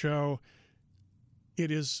of our show, it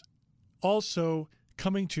is also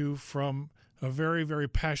coming to you from a very, very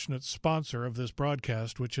passionate sponsor of this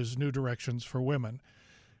broadcast, which is New Directions for Women.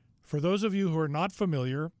 For those of you who are not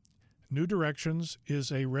familiar, New Directions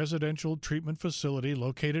is a residential treatment facility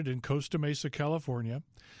located in Costa Mesa, California.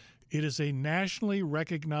 It is a nationally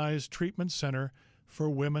recognized treatment center for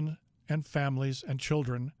women and families and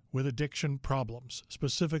children with addiction problems,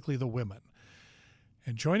 specifically the women.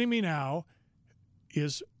 And joining me now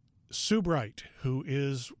is Sue Bright, who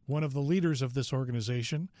is one of the leaders of this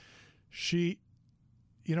organization. She,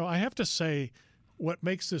 I have to say, what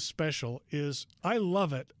makes this special is I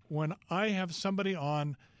love it when I have somebody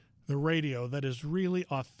on the radio that is really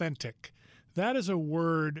authentic. That is a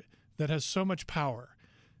word that has so much power.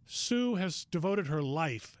 Sue has devoted her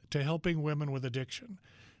life to helping women with addiction.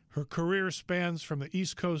 Her career spans from the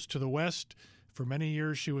East Coast to the West. For many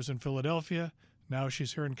years, she was in Philadelphia. Now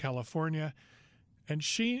she's here in California. And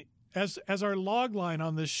she, as our log line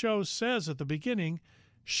on this show says at the beginning,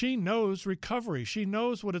 she knows recovery. She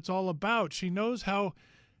knows what it's all about. She knows how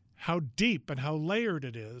deep and how layered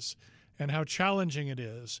it is and how challenging it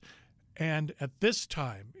is. And at this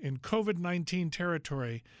time, in COVID-19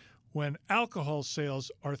 territory, when alcohol sales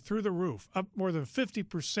are through the roof, up more than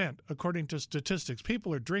 50% according to statistics,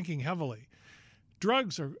 people are drinking heavily.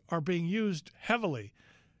 Drugs are being used heavily.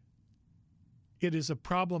 It is a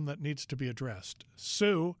problem that needs to be addressed.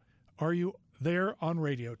 Sue, are you there on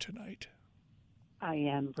radio tonight? I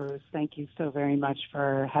am, Bruce. Thank you so very much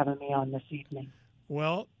for having me on this evening.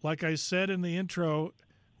 Well, like I said in the intro,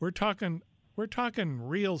 we're talking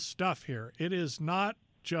real stuff here. It is not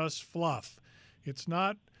just fluff. It's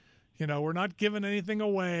not, we're not giving anything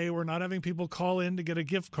away. We're not having people call in to get a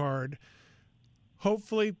gift card.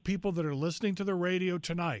 Hopefully, people that are listening to the radio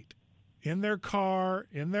tonight, in their car,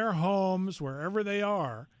 in their homes, wherever they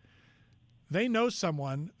are, they know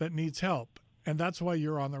someone that needs help, and that's why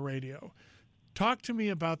you're on the radio. Talk to me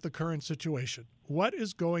about the current situation. What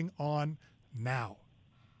is going on now?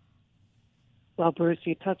 Well, Bruce,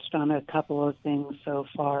 you touched on a couple of things so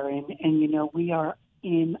far, and we are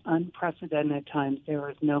in unprecedented times. There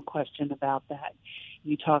is no question about that.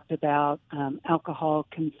 You talked about alcohol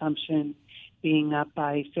consumption being up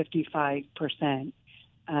by 55%.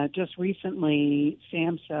 Just recently,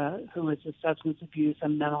 SAMHSA, who is the Substance Abuse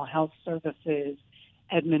and Mental Health Services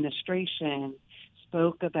Administration,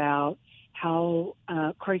 spoke about how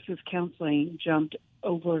crisis counseling jumped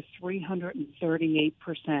over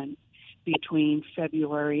 338% between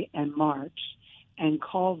February and March, and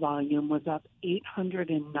call volume was up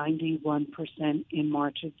 891% in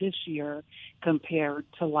March of this year compared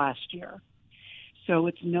to last year. So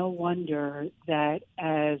it's no wonder that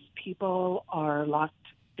as people are locked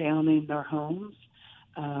down in their homes,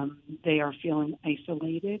 they are feeling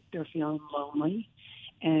isolated, they're feeling lonely,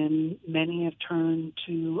 and many have turned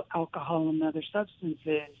to alcohol and other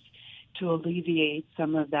substances to alleviate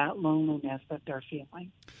some of that loneliness that they're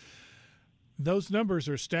feeling. Those numbers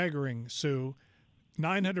are staggering, Sue.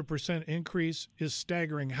 900% increase is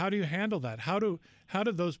staggering. How do you handle that? How do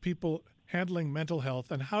those people handling mental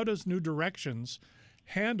health, and how does New Directions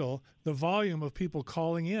handle the volume of people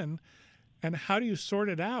calling in, and how do you sort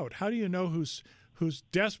it out? How do you know who's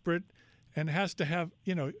desperate and has to have,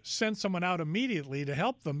 send someone out immediately to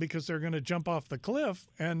help them because they're going to jump off the cliff,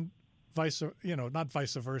 and not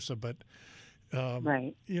vice versa, but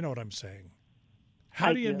right. You know what I'm saying.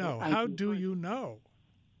 How do you know? How do you know?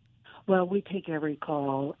 Well, we take every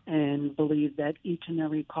call and believe that each and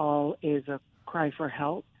every call is a cry for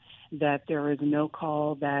help, that there is no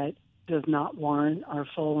call that does not warrant our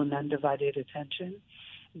full and undivided attention,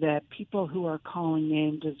 that people who are calling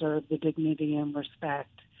in deserve the dignity and respect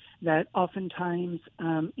that oftentimes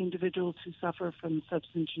individuals who suffer from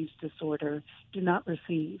substance use disorder do not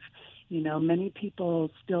receive. Many people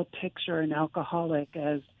still picture an alcoholic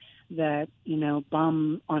as that,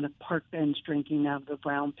 bum on a park bench drinking out of a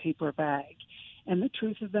brown paper bag. And the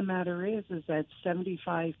truth of the matter is that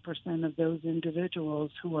 75% of those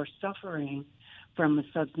individuals who are suffering from a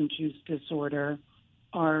substance use disorder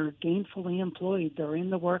are gainfully employed. They're in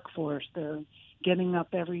the workforce. They're getting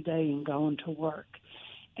up every day and going to work.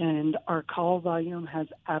 And our call volume has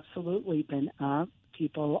absolutely been up.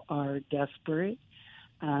 People are desperate.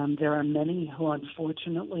 There are many who,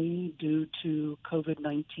 unfortunately, due to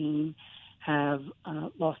COVID-19, have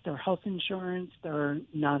lost their health insurance. They're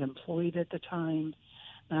not employed at the time,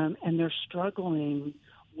 and they're struggling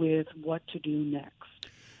with what to do next.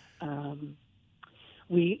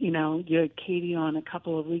 You had Katie on a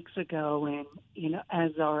couple of weeks ago, and,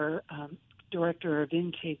 as our director of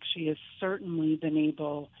intake, she has certainly been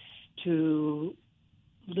able to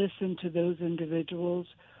listen to those individuals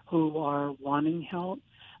who are wanting help,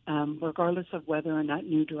 regardless of whether or not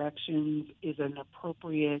New Directions is an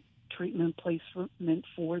appropriate treatment placement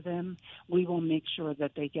for them. We will make sure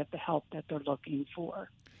that they get the help that they're looking for.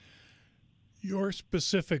 Your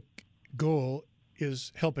specific goal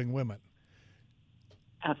is helping women.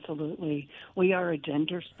 Absolutely. We are a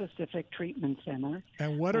gender-specific treatment center.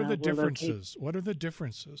 And what are the differences? What are the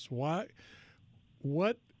differences? What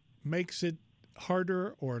makes it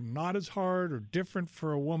harder or not as hard or different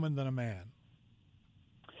for a woman than a man?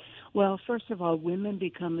 Well, first of all, women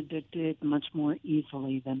become addicted much more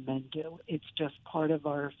easily than men do. It's just part of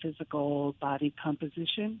our physical body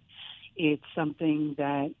composition. It's something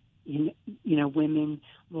that women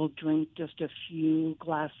will drink just a few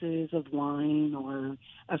glasses of wine or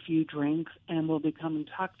a few drinks and will become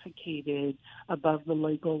intoxicated above the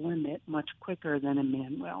legal limit much quicker than a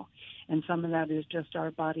man will. And some of that is just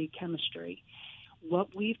our body chemistry.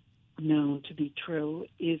 What we've known to be true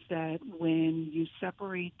is that when you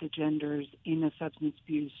separate the genders in a substance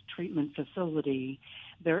abuse treatment facility,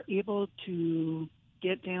 they're able to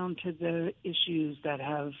get down to the issues that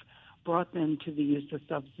have brought them to the use of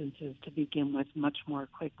substances to begin with much more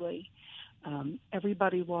quickly.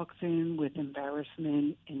 Everybody walks in with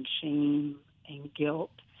embarrassment and shame and guilt,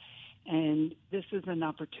 and this is an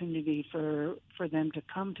opportunity for them to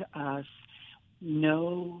come to us,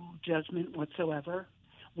 no judgment whatsoever.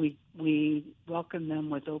 We welcome them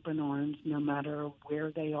with open arms no matter where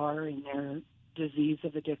they are in their disease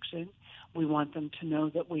of addiction. We want them to know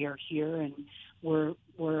that we are here and we're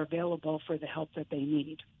available for the help that they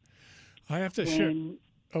need. I have to share.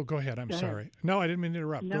 Oh, go ahead. I'm sorry. No, I didn't mean to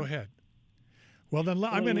interrupt. No. Go ahead. Well, then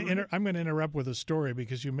I'm going to interrupt with a story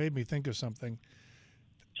because you made me think of something.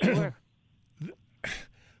 Sure.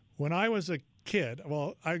 When I was a kid,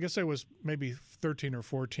 well, I guess I was maybe 13 or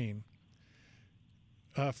 14,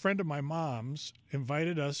 a friend of my mom's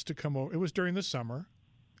invited us to come over. It was during the summer,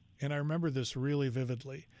 and I remember this really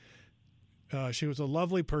vividly. She was a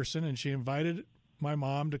lovely person, and she invited my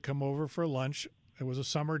mom to come over for lunch. It was a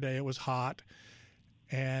summer day. It was hot,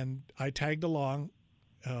 and I tagged along.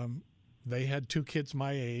 They had two kids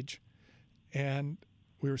my age, and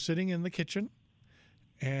we were sitting in the kitchen,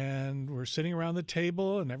 and we're sitting around the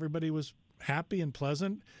table, and everybody was happy and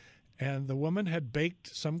pleasant, and the woman had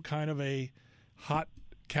baked some kind of a hot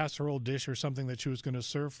casserole dish or something that she was going to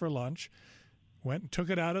serve for lunch, went and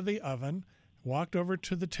took it out of the oven, walked over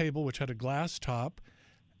to the table, which had a glass top,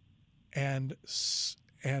 and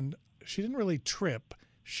she didn't really trip.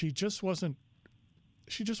 She just wasn't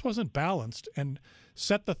balanced and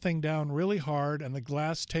set the thing down really hard, and the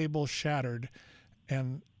glass table shattered,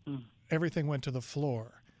 and everything went to the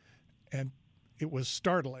floor. And it was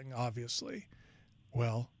startling, obviously.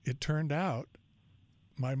 Well, it turned out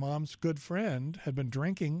my mom's good friend had been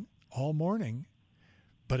drinking all morning,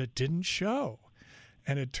 but it didn't show.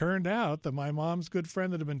 And it turned out that my mom's good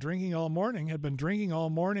friend that had been drinking all morning had been drinking all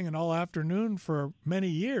morning and all afternoon for many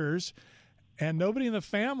years, and nobody in the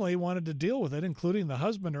family wanted to deal with it, including the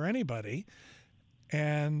husband or anybody.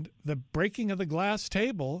 And the breaking of the glass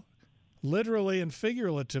table, literally and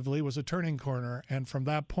figuratively, was a turning corner. And from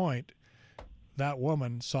that point, that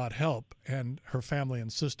woman sought help, and her family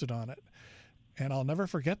insisted on it. And I'll never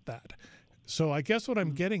forget that. So I guess what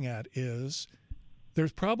I'm getting at is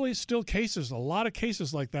there's probably still cases, a lot of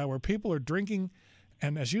cases like that, where people are drinking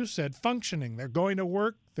and, as you said, functioning. They're going to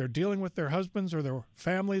work, they're dealing with their husbands or their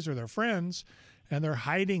families or their friends, and they're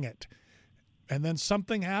hiding it. And then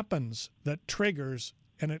something happens that triggers,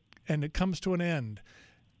 and it comes to an end.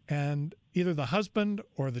 And either the husband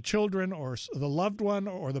or the children or the loved one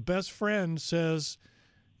or the best friend says,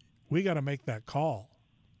 we got to make that call.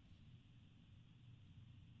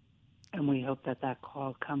 And we hope that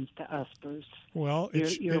call comes to us, Bruce. Well,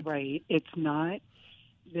 you're right. It's not.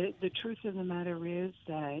 The truth of the matter is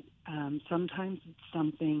that sometimes it's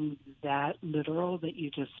something that literal that you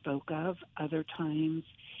just spoke of. Other times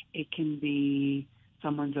it can be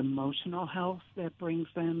someone's emotional health that brings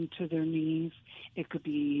them to their knees. It could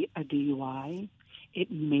be a DUI.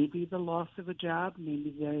 It may be the loss of a job.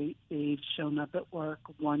 Maybe they've shown up at work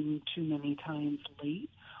one too many times late.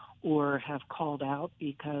 or have called out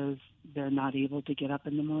because they're not able to get up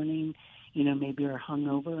in the morning, maybe are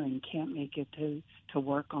hungover and can't make it to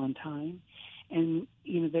work on time. And,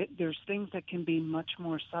 there's things that can be much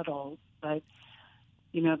more subtle, but,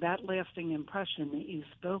 that lasting impression that you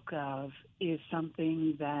spoke of is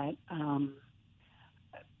something that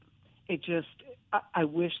I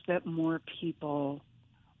wish that more people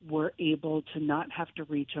were able to not have to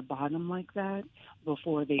reach a bottom like that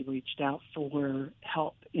before they reached out for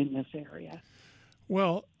help in this area.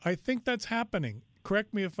 Well, I think that's happening.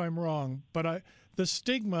 Correct me if I'm wrong, but the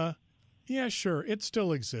stigma, yeah, sure, it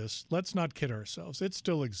still exists. Let's not kid ourselves. It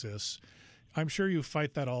still exists. I'm sure you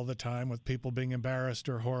fight that all the time with people being embarrassed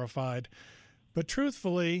or horrified. But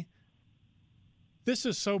truthfully, this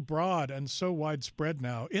is so broad and so widespread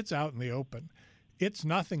now. It's out in the open. It's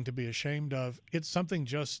nothing to be ashamed of. It's something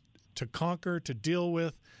just to conquer, to deal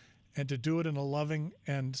with, and to do it in a loving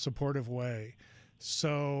and supportive way.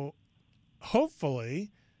 So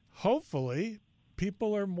hopefully,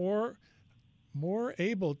 people are more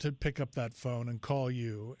able to pick up that phone and call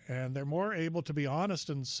you, and they're more able to be honest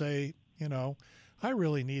and say, I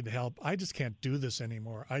really need help. I just can't do this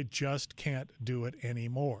anymore. I just can't do it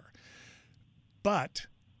anymore. But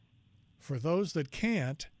for those that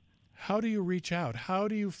can't, how do you reach out? How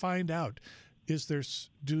do you find out?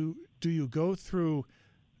 Do you go through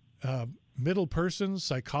middle persons,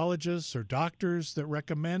 psychologists, or doctors that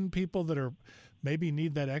recommend people that are maybe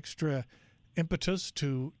need that extra impetus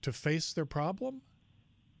to face their problem?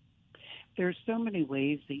 There's so many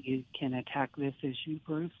ways that you can attack this issue,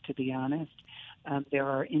 Bruce, to be honest. There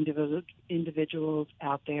are individuals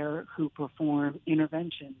out there who perform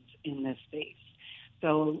interventions in this space.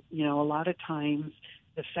 So, a lot of times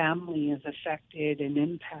the family is affected and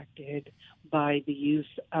impacted by the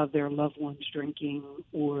use of their loved ones drinking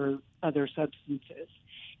or other substances.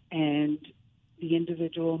 And the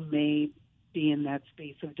individual may be in that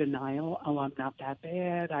space of denial. Oh, I'm not that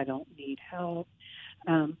bad. I don't need help.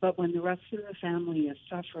 But when the rest of the family is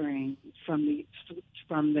suffering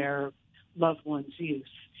from their loved one's use,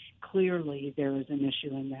 clearly there is an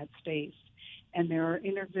issue in that space. And there are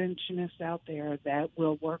interventionists out there that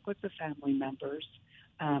will work with the family members,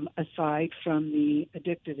 aside from the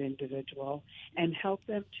addicted individual, and help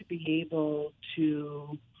them to be able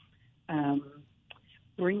to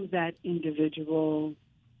bring that individual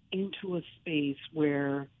into a space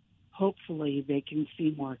where hopefully they can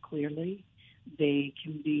see more clearly. They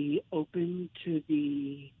can be open to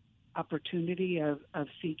the opportunity of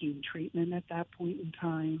seeking treatment at that point in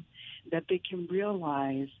time, that they can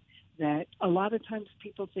realize that a lot of times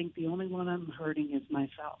people think the only one I'm hurting is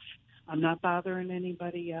myself. I'm not bothering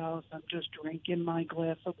anybody else. I'm just drinking my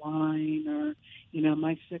glass of wine or,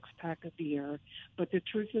 my 6-pack of beer. But the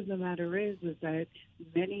truth of the matter is that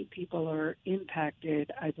many people are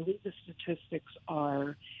impacted. I believe the statistics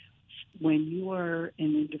are when you are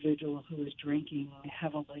an individual who is drinking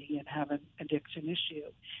heavily and have an addiction issue,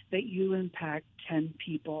 that you impact 10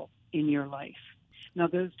 people in your life. Now,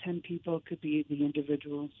 those 10 people could be the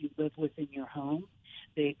individuals you live with in your home.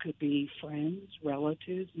 They could be friends,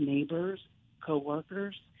 relatives, neighbors,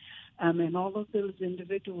 coworkers, and all of those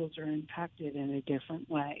individuals are impacted in a different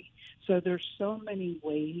way. So there's so many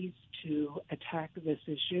ways to attack this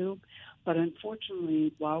issue, but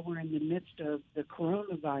unfortunately, while we're in the midst of the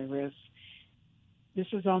coronavirus, this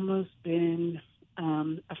has almost been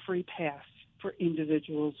a free pass for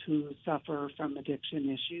individuals who suffer from addiction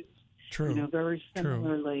issues. True. Very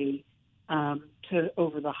similarly to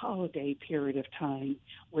over the holiday period of time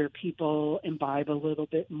where people imbibe a little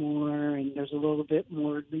bit more and there's a little bit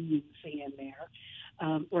more leniency in there.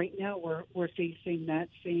 Right now we're facing that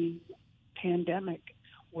same pandemic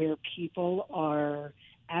where people are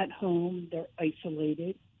at home, they're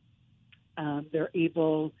isolated, they're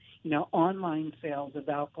able, online sales of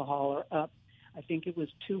alcohol are up, I think it was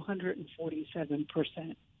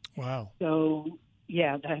 247%. Wow. So,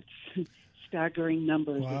 yeah, that's staggering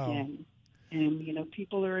numbers again. And,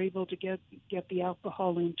 people are able to get the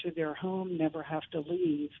alcohol into their home, never have to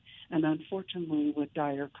leave, and unfortunately with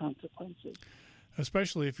dire consequences.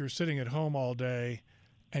 Especially if you're sitting at home all day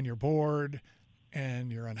and you're bored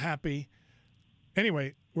and you're unhappy.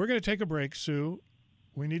 Anyway, we're going to take a break, Sue.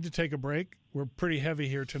 We need to take a break. We're pretty heavy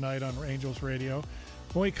here tonight on Angels Radio.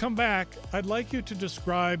 When we come back, I'd like you to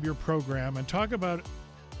describe your program and talk about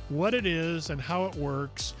what it is and how it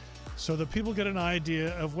works so that people get an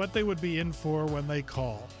idea of what they would be in for when they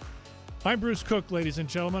call. I'm Bruce Cook, ladies and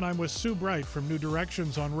gentlemen. I'm with Sue Bright from New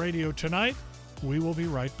Directions on radio tonight. We will be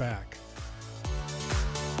right back.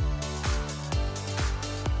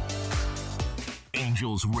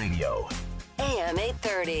 Angels Radio. AM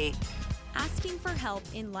 830. Asking for help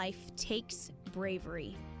in life takes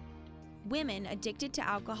bravery. Women addicted to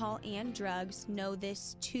alcohol and drugs know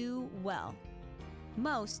this too well.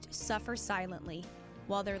 Most suffer silently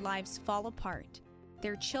while their lives fall apart,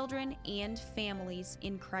 their children and families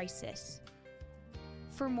in crisis.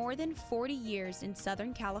 For more than 40 years in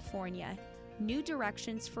Southern California, New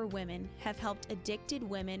Directions for Women have helped addicted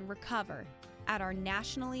women recover at our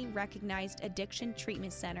nationally recognized addiction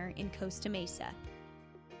treatment center in Costa Mesa.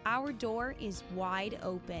 Our door is wide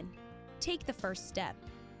open. Take the first step.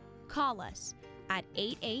 Call us at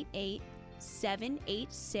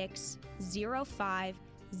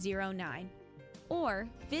 888-786-0509 or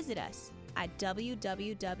visit us at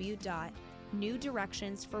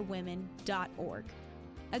www.newdirectionsforwomen.org.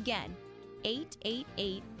 Again,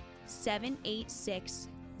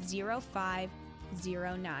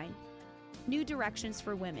 888-786-0509. New Directions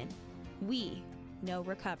for Women. We know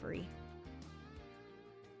recovery.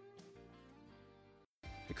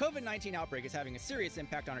 The COVID-19 outbreak is having a serious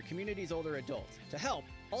impact on our community's older adults. To help,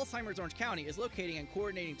 Alzheimer's Orange County is locating and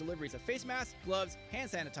coordinating deliveries of face masks, gloves, hand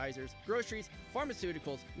sanitizers, groceries,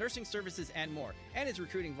 pharmaceuticals, nursing services, and more, and is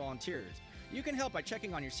recruiting volunteers. You can help by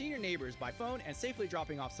checking on your senior neighbors by phone and safely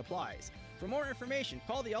dropping off supplies. For more information,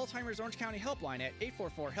 call the Alzheimer's Orange County helpline at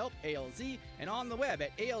 844-HELP-ALZ and on the web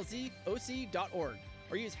at alzoc.org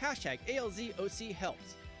or use hashtag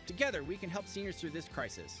ALZOCHelps. Together, we can help seniors through this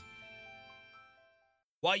crisis.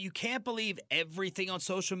 While you can't believe everything on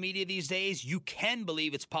social media these days, you can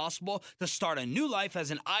believe it's possible to start a new life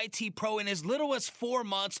as an IT pro in as little as 4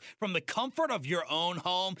 months from the comfort of your own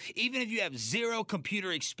home, even if you have zero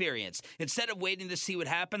computer experience. Instead of waiting to see what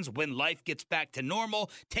happens when life gets back to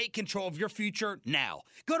normal, take control of your future now.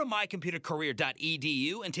 Go to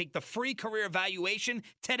mycomputercareer.edu and take the free career evaluation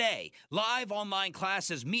today. Live online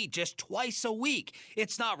classes meet just twice a week.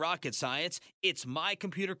 It's not rocket science. It's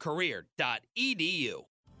mycomputercareer.edu.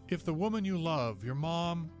 If the woman you love, your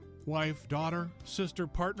mom, wife, daughter, sister,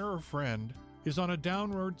 partner, or friend, is on a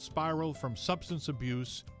downward spiral from substance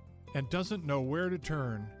abuse and doesn't know where to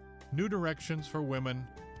turn, New Directions for Women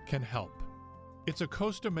can help. It's a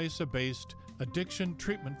Costa Mesa-based addiction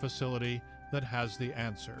treatment facility that has the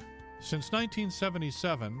answer. Since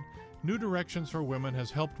 1977, New Directions for Women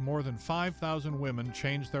has helped more than 5,000 women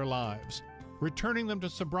change their lives, returning them to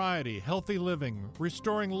sobriety, healthy living,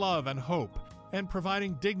 restoring love and hope, and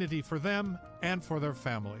providing dignity for them and for their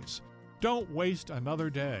families. Don't waste another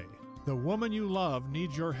day. The woman you love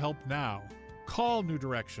needs your help now. Call New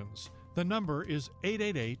Directions. The number is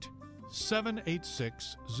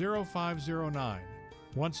 888-786-0509.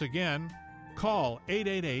 Once again, call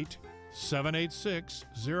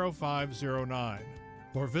 888-786-0509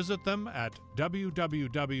 or visit them at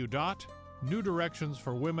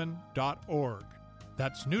www.newdirectionsforwomen.org.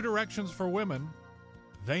 That's New Directions for Women.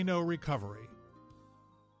 They know recovery.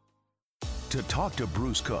 To talk to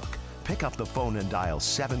Bruce Cook, pick up the phone and dial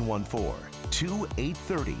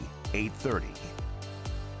 714-2830-830.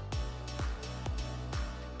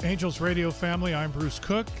 Angels Radio family, I'm Bruce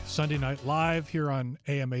Cook. Sunday Night Live here on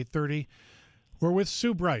AM 830. We're with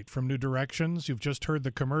Sue Bright from New Directions. You've just heard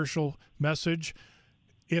the commercial message.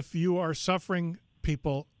 If you are suffering,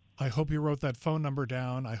 people, I hope you wrote that phone number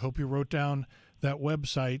down. I hope you wrote down that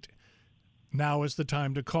website. Now is the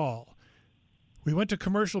time to call. We went to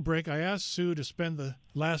commercial break. I asked Sue to spend the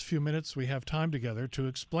last few minutes we have time together to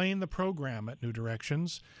explain the program at New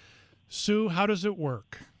Directions. Sue, how does it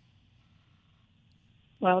work?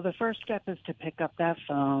 Well, the first step is to pick up that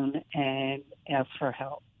phone and ask for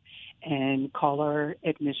help and call our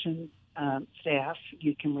admission staff.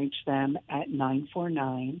 You can reach them at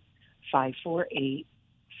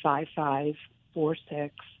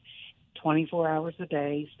 949-548-5546, 24 hours a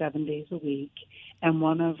day, 7 days a week. And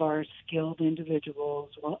one of our skilled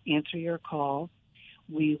individuals will answer your call.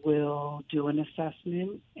 We will do an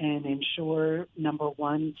assessment and ensure, number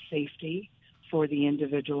one, safety for the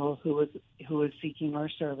individual who is seeking our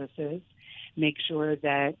services. Make sure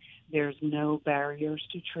that there's no barriers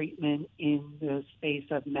to treatment in the space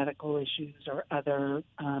of medical issues or other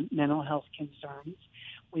mental health concerns.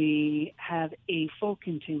 We have a full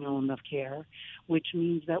continuum of care, which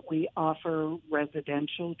means that we offer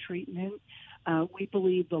residential treatment. We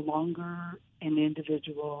believe the longer an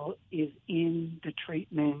individual is in the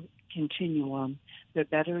treatment continuum, the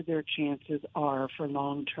better their chances are for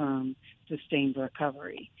long-term sustained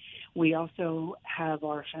recovery. We also have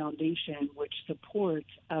our foundation, which supports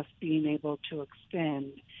us being able to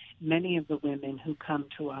extend many of the women who come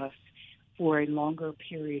to us for a longer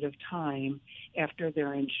period of time after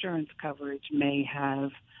their insurance coverage may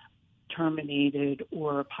have terminated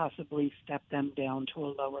or possibly step them down to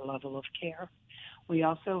a lower level of care. We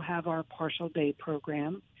also have our partial day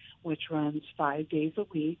program, which runs 5 days a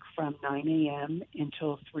week from 9 a.m.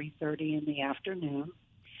 until 3:30 in the afternoon.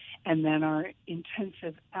 And then our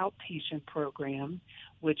intensive outpatient program,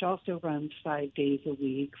 which also runs 5 days a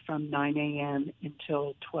week from 9 a.m.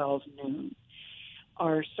 until 12 noon.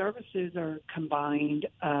 Our services are combined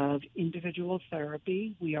of individual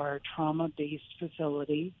therapy. We are a trauma-based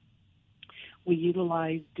facility. We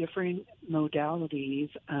utilize different modalities,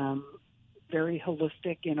 very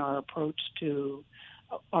holistic in our approach to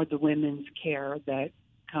the women's care that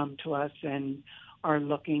come to us and are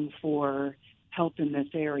looking for help in this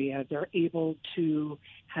area. They're able to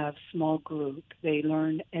have small group. They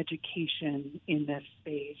learn education in this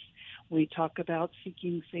space. We talk about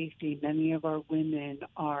seeking safety. Many of our women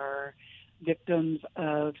are victims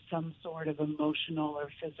of some sort of emotional or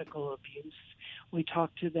physical abuse. We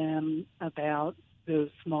talk to them about those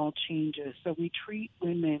small changes. So we treat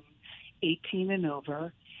women 18 and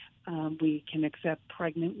over. We can accept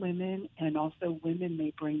pregnant women, and also women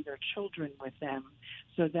may bring their children with them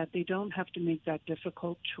so that they don't have to make that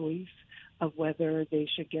difficult choice of whether they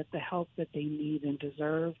should get the help that they need and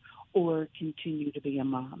deserve or continue to be a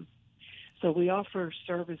mom. So we offer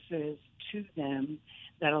services to them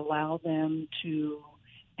that allow them to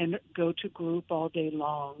go to group all day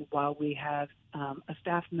long while we have a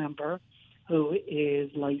staff member who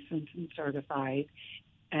is licensed and certified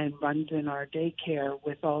and runs in our daycare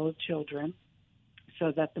with all the children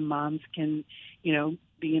so that the moms can,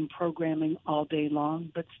 be in programming all day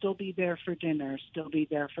long, but still be there for dinner, still be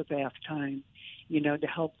there for bath time, to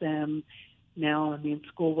help them now. I mean,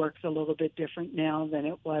 schoolwork's a little bit different now than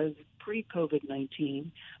it was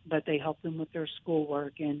pre-COVID-19, but they help them with their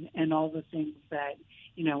schoolwork and all the things that,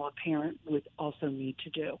 a parent would also need to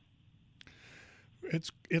do.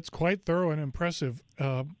 It's quite thorough and impressive.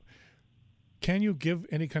 Can you give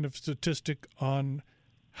any kind of statistic on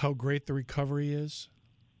how great the recovery is?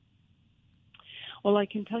 Well, I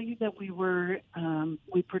can tell you that we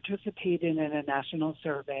participated in a national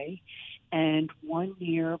survey, and 1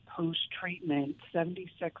 year post-treatment,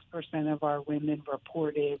 76% of our women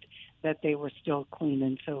reported that they were still clean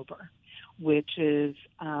and sober, which is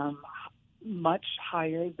much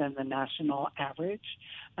higher than the national average,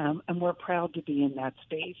 and we're proud to be in that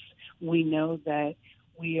space. We know that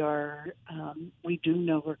we do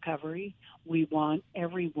know recovery. We want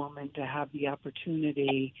every woman to have the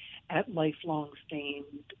opportunity at lifelong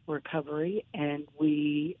sustained recovery, and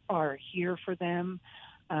we are here for them.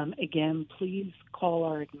 Again, please call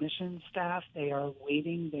our admissions staff. They are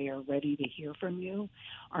waiting. They are ready to hear from you.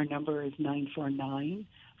 Our number is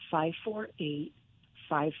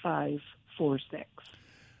 949-548-5546.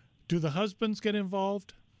 Do the husbands get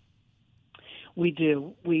involved? We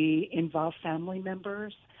do. We involve family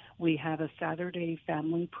members. We have a Saturday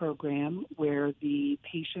family program where the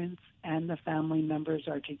patients and the family members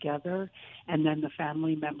are together, and then the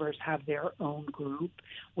family members have their own group.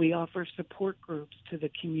 We offer support groups to the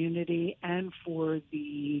community and for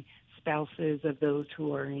the spouses of those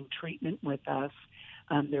who are in treatment with us.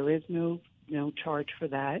 There is no charge for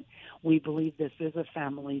that. We believe this is a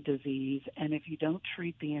family disease, and if you don't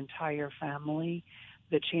treat the entire family,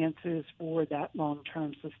 the chances for that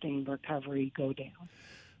long-term sustained recovery go down.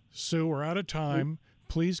 Sue, we're out of time.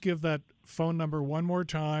 Please give that phone number one more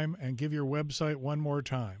time and give your website one more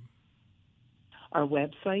time. Our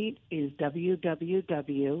website is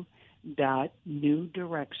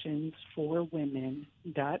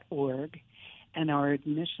www.newdirectionsforwomen.org, and our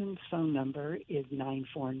admissions phone number is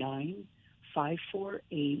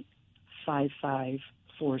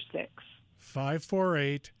 949-548-5546.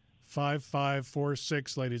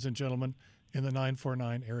 548-5546, ladies and gentlemen, in the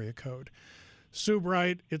 949 area code. Sue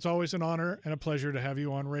Bright, it's always an honor and a pleasure to have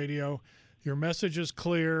you on radio. Your message is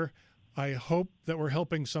clear. I hope that we're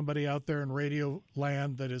helping somebody out there in radio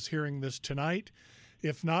land that is hearing this tonight.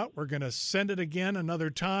 If not, we're going to send it again another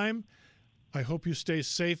time. I hope you stay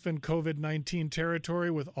safe in COVID-19 territory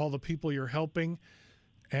with all the people you're helping,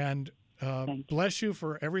 and bless you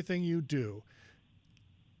for everything you do.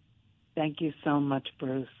 Thank you so much,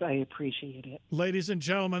 Bruce. I appreciate it. Ladies and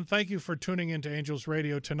gentlemen, thank you for tuning into Angels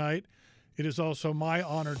Radio tonight. It is also my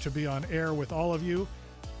honor to be on air with all of you.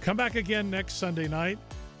 Come back again next Sunday night.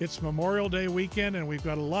 It's Memorial Day weekend, and we've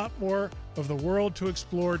got a lot more of the world to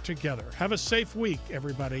explore together. Have a safe week,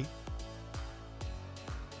 everybody.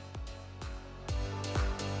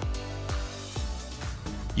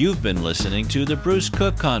 You've been listening to The Bruce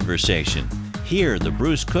Cook Conversation. Hear The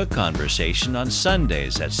Bruce Cook Conversation on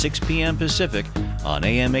Sundays at 6 p.m. Pacific on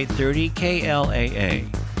AM 830 KLAA.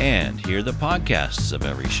 And hear the podcasts of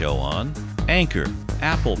every show on Anchor,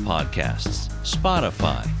 Apple Podcasts,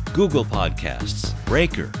 Spotify, Google Podcasts,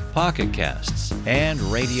 Breaker, Pocket Casts, and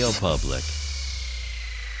Radio Public.